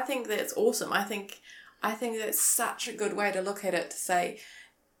 I think that's awesome. I think that's such a good way to look at it, to say,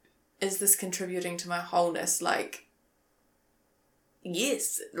 is this contributing to my wholeness? Like,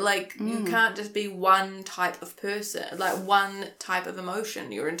 yes. Like, you can't just be one type of person, like one type of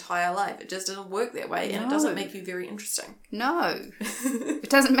emotion your entire life. It just doesn't work that way, and it doesn't make you very interesting. No.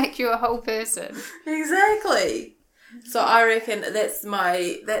 It doesn't make you a whole person. Exactly. So I reckon that's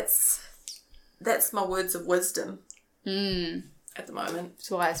my words of wisdom at the moment.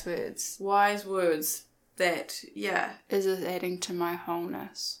 It's wise words. Wise words that, yeah. Is it adding to my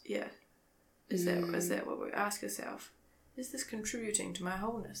wholeness? Yeah. Is that what we ask yourself? Is this contributing to my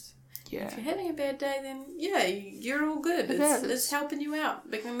wholeness? Yeah. If you're having a bad day, then yeah, you're all good. It's helping you out,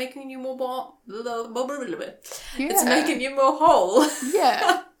 making you more It's making you more whole.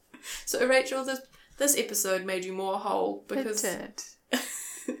 Yeah. So Rachel, this episode made you more whole because it did.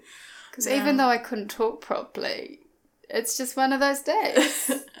 Because even though I couldn't talk properly, it's just one of those days.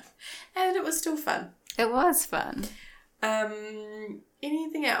 And it was still fun. It was fun.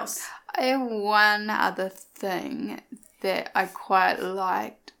 Anything else? I have one other thing that I quite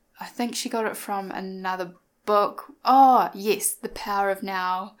liked. I think she got it from another book. Oh, yes, The Power of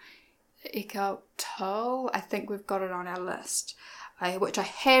Now. Eckhart Tolle. I think we've got it on our list. Which I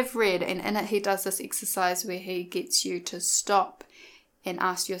have read, and in it he does this exercise where he gets you to stop and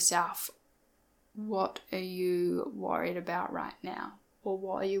ask yourself, what are you worried about right now? Or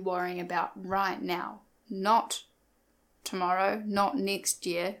what are you worrying about right now? Not tomorrow, not next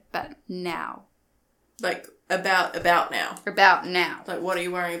year, but now. Like about now. About now. Like, what are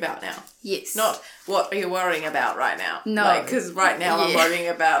you worrying about now? Yes. Not what are you worrying about right now. No. Because right now I'm worrying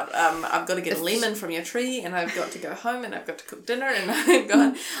about, I've got to get a lemon from your tree, and I've got to go home, and I've got to cook dinner, and I've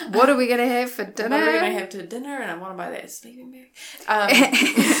got... what are we going to have for dinner? What are we going to have for dinner? And I want to buy that sleeping bag.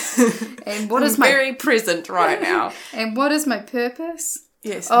 And what is my... very present right now. And what is my purpose?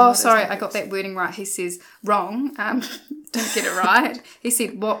 Yes. Oh, sorry, I got that wording right. He says, wrong. Didn't get it right. He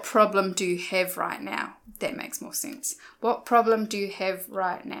said, what problem do you have right now? That makes more sense. What problem do you have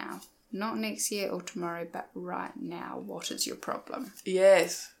right now? Not next year or tomorrow, but right now. What is your problem?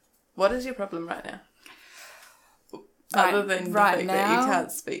 Yes. What is your problem right now? Other than the fact that you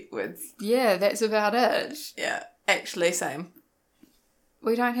can't speak with... Yeah, that's about it. Yeah, actually, same.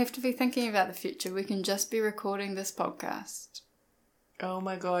 We don't have to be thinking about the future. We can just be recording this podcast. Oh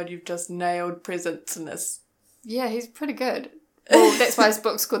my God, you've just nailed presentness. Yeah, he's pretty good. Well, that's why his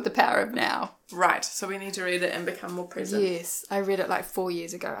book's called The Power of Now. Right, so we need to read it and become more present. Yes, I read it like 4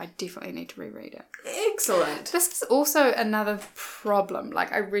 years ago. I definitely need to reread it. Excellent. This is also another problem.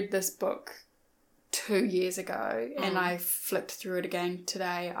 Like, I read this book 2 years ago and I flipped through it again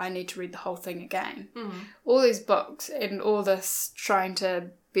today. I need to read the whole thing again. All these books and all this trying to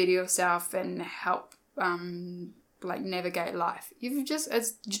better yourself and help navigate life. You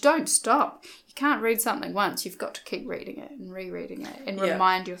don't stop. You can't read something once. You've got to keep reading it and rereading it and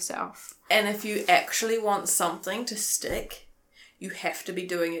remind yourself. And if you actually want something to stick, you have to be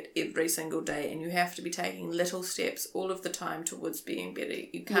doing it every single day, and you have to be taking little steps all of the time towards being better.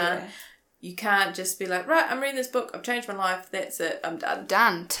 You can't just be like, right, I'm reading this book, I've changed my life, that's it, I'm done.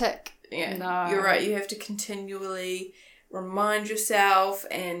 Done, tick. Yeah, no. You're right. You have to continually remind yourself.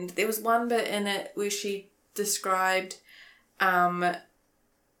 And there was one bit in it where she described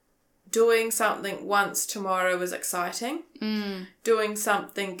doing something once tomorrow is exciting. Doing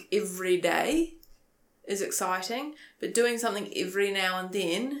something every day is exciting, but doing something every now and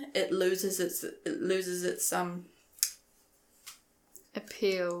then it loses its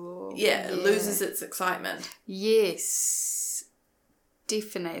appeal. It loses its excitement. Yes,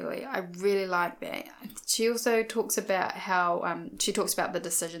 definitely. I really like that. She also talks about how she talks about the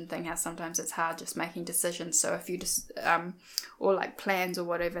decision thing, how sometimes it's hard just making decisions. So if you just or like plans or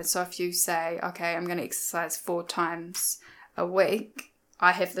whatever, so if you say, okay, I'm going to exercise 4 times a week,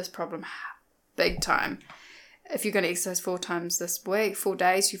 I have this problem big time. if you're going to exercise 4 times this week, 4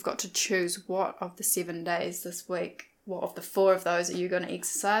 days, you've got to choose what of the 7 days this week, what of the 4 of those are you going to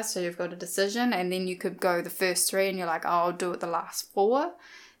exercise. So you've got a decision, and then you could go the first 3 and you're like, oh, I'll do it the last 4.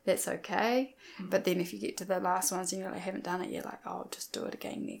 That's okay. But then if you get to the last ones and you haven't done it, you're like, oh, I'll just do it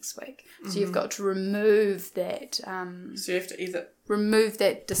again next week. So you've got to remove that. So you have to remove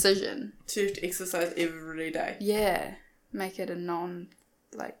that decision. So you have to exercise every day. Yeah, make it a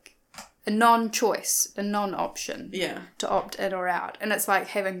non-choice, a non-option. Yeah. To opt in or out. And it's like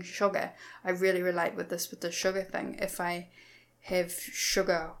having sugar. I really relate with the sugar thing. If I have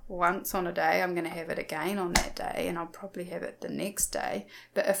sugar once on a day, I'm going to have it again on that day, and I'll probably have it the next day.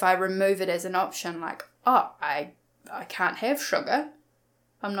 But if I remove it as an option, like, oh, I can't have sugar,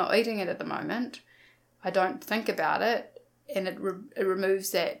 I'm not eating it at the moment, I don't think about it, and it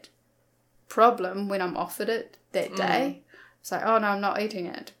removes that problem when I'm offered it that day. It's like, oh no, I'm not eating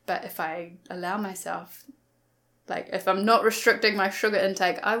it. But if I allow myself, like, if I'm not restricting my sugar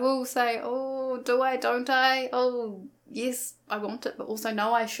intake, I will say, oh, do I, don't I? Oh, yes, I want it, but also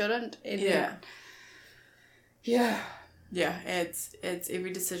no, I shouldn't. And yeah. Yeah. Yeah, it's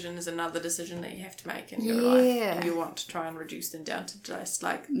every decision is another decision that you have to make in your life. And you want to try and reduce them down to just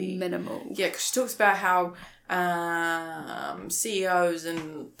like the minimal. Yeah, because she talks about how CEOs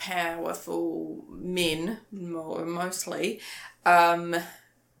and powerful men, mostly,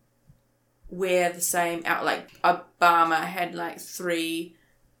 wear the same out. Like Obama had like 3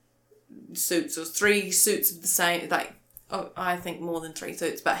 suits of the same, like, I think more than 3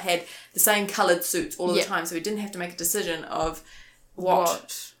 suits, but had the same coloured suits all the time, so he didn't have to make a decision of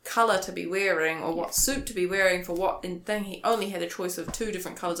what colour to be wearing or what suit to be wearing for what thing. He only had a choice of 2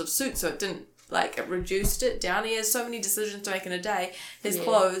 different colours of suits, so it didn't, like, it reduced it down. He has so many decisions to make in a day. His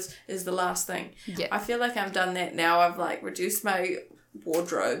clothes is the last thing. Yeah. I feel like I've done that now. I've, like, reduced my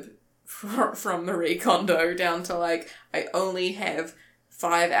wardrobe from Marie Kondo down to, like, I only have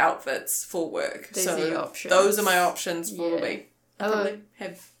 5 outfits for work. These are your options. Those are my options for the week. I Oh. probably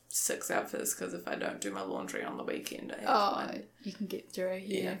have 6 outfits because if I don't do my laundry on the weekend, I have one. You can get through.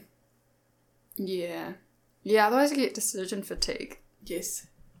 Yeah. Otherwise you get decision fatigue. Yes.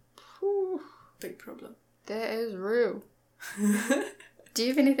 Big problem. That is real. Do you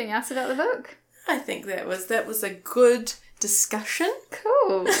have anything else about the book? I think that was a good discussion.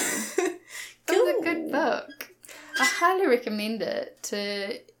 Cool. It was a good book. I highly recommend it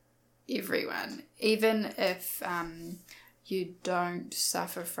to everyone, even if you don't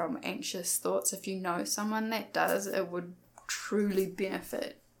suffer from anxious thoughts. If you know someone that does, it would truly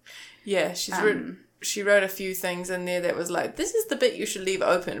benefit. Yeah, she wrote a few things in there that was like, this is the bit you should leave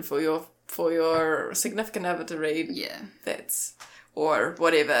open for your significant other to read. Yeah, or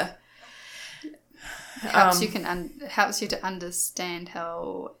whatever. Helps you to understand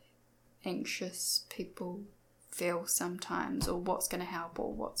how anxious people feel sometimes, or what's going to help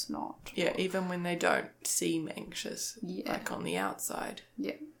or what's not. Yeah, even when they don't seem anxious, Yeah. like on the outside.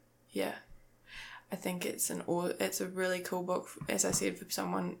 Yeah. Yeah. I think it's a really cool book, as I said, for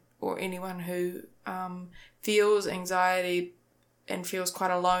someone or anyone who feels anxiety and feels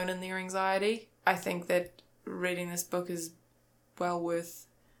quite alone in their anxiety. I think that reading this book is well worth...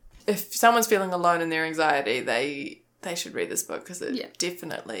 If someone's feeling alone in their anxiety, they should read this book, because it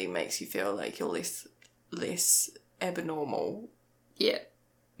definitely makes you feel like you're less abnormal. Yeah.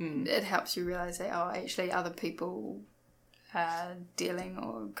 It helps you realise that, actually other people are dealing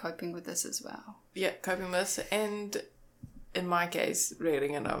or coping with this as well. Yeah, coping with this. And in my case,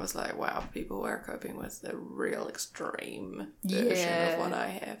 reading it, I was like, wow, people are coping with the real extreme version of what I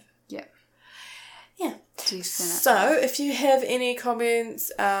have. Yeah. Yeah. Definitely. So, if you have any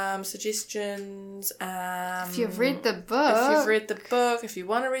comments, suggestions, if you've read the book, if you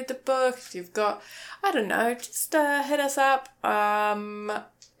want to read the book, if you've got, I don't know, just hit us up.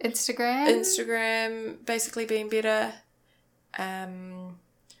 Instagram, basically being better.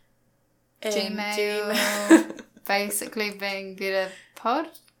 Gmail. Basically being better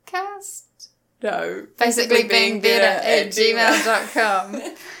podcast. No, basically being better at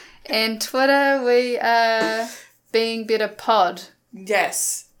gmail.com. And Twitter, we are being better pod.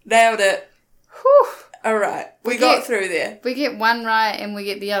 Yes, nailed it. Whew. All right, we got through there. We get one right and we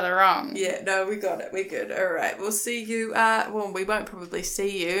get the other wrong. Yeah, no, we got it. We're good. All right, we'll see you. Well, we won't probably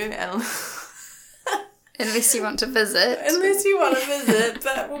see you unless you want to visit.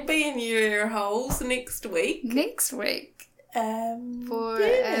 But we'll be in your ear holes next week. For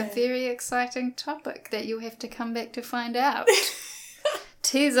a very exciting topic that you'll have to come back to find out.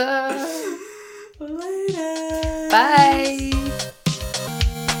 Teaser. Later. Bye.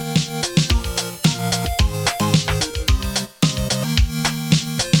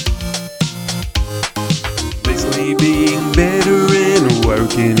 Let's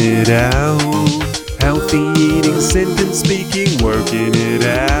working it out. Healthy eating, sentence speaking, working it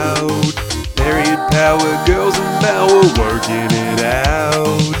out. Period power, girls and power, working it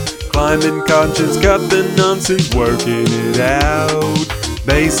out. Climate conscious, cut the nonsense, working it out.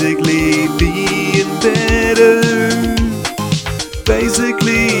 Basically being better.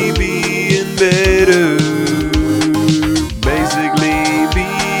 Basically being better. Basically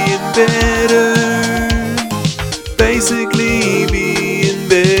being better. Basically being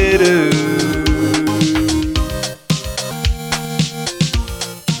better.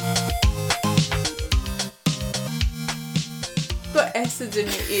 Got acid in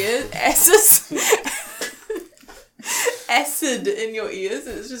your ears. Acid in your ears.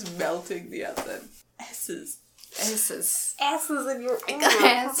 It's just melting the outside. Asses in your ears.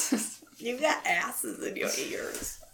 Asses. You got asses in your ears.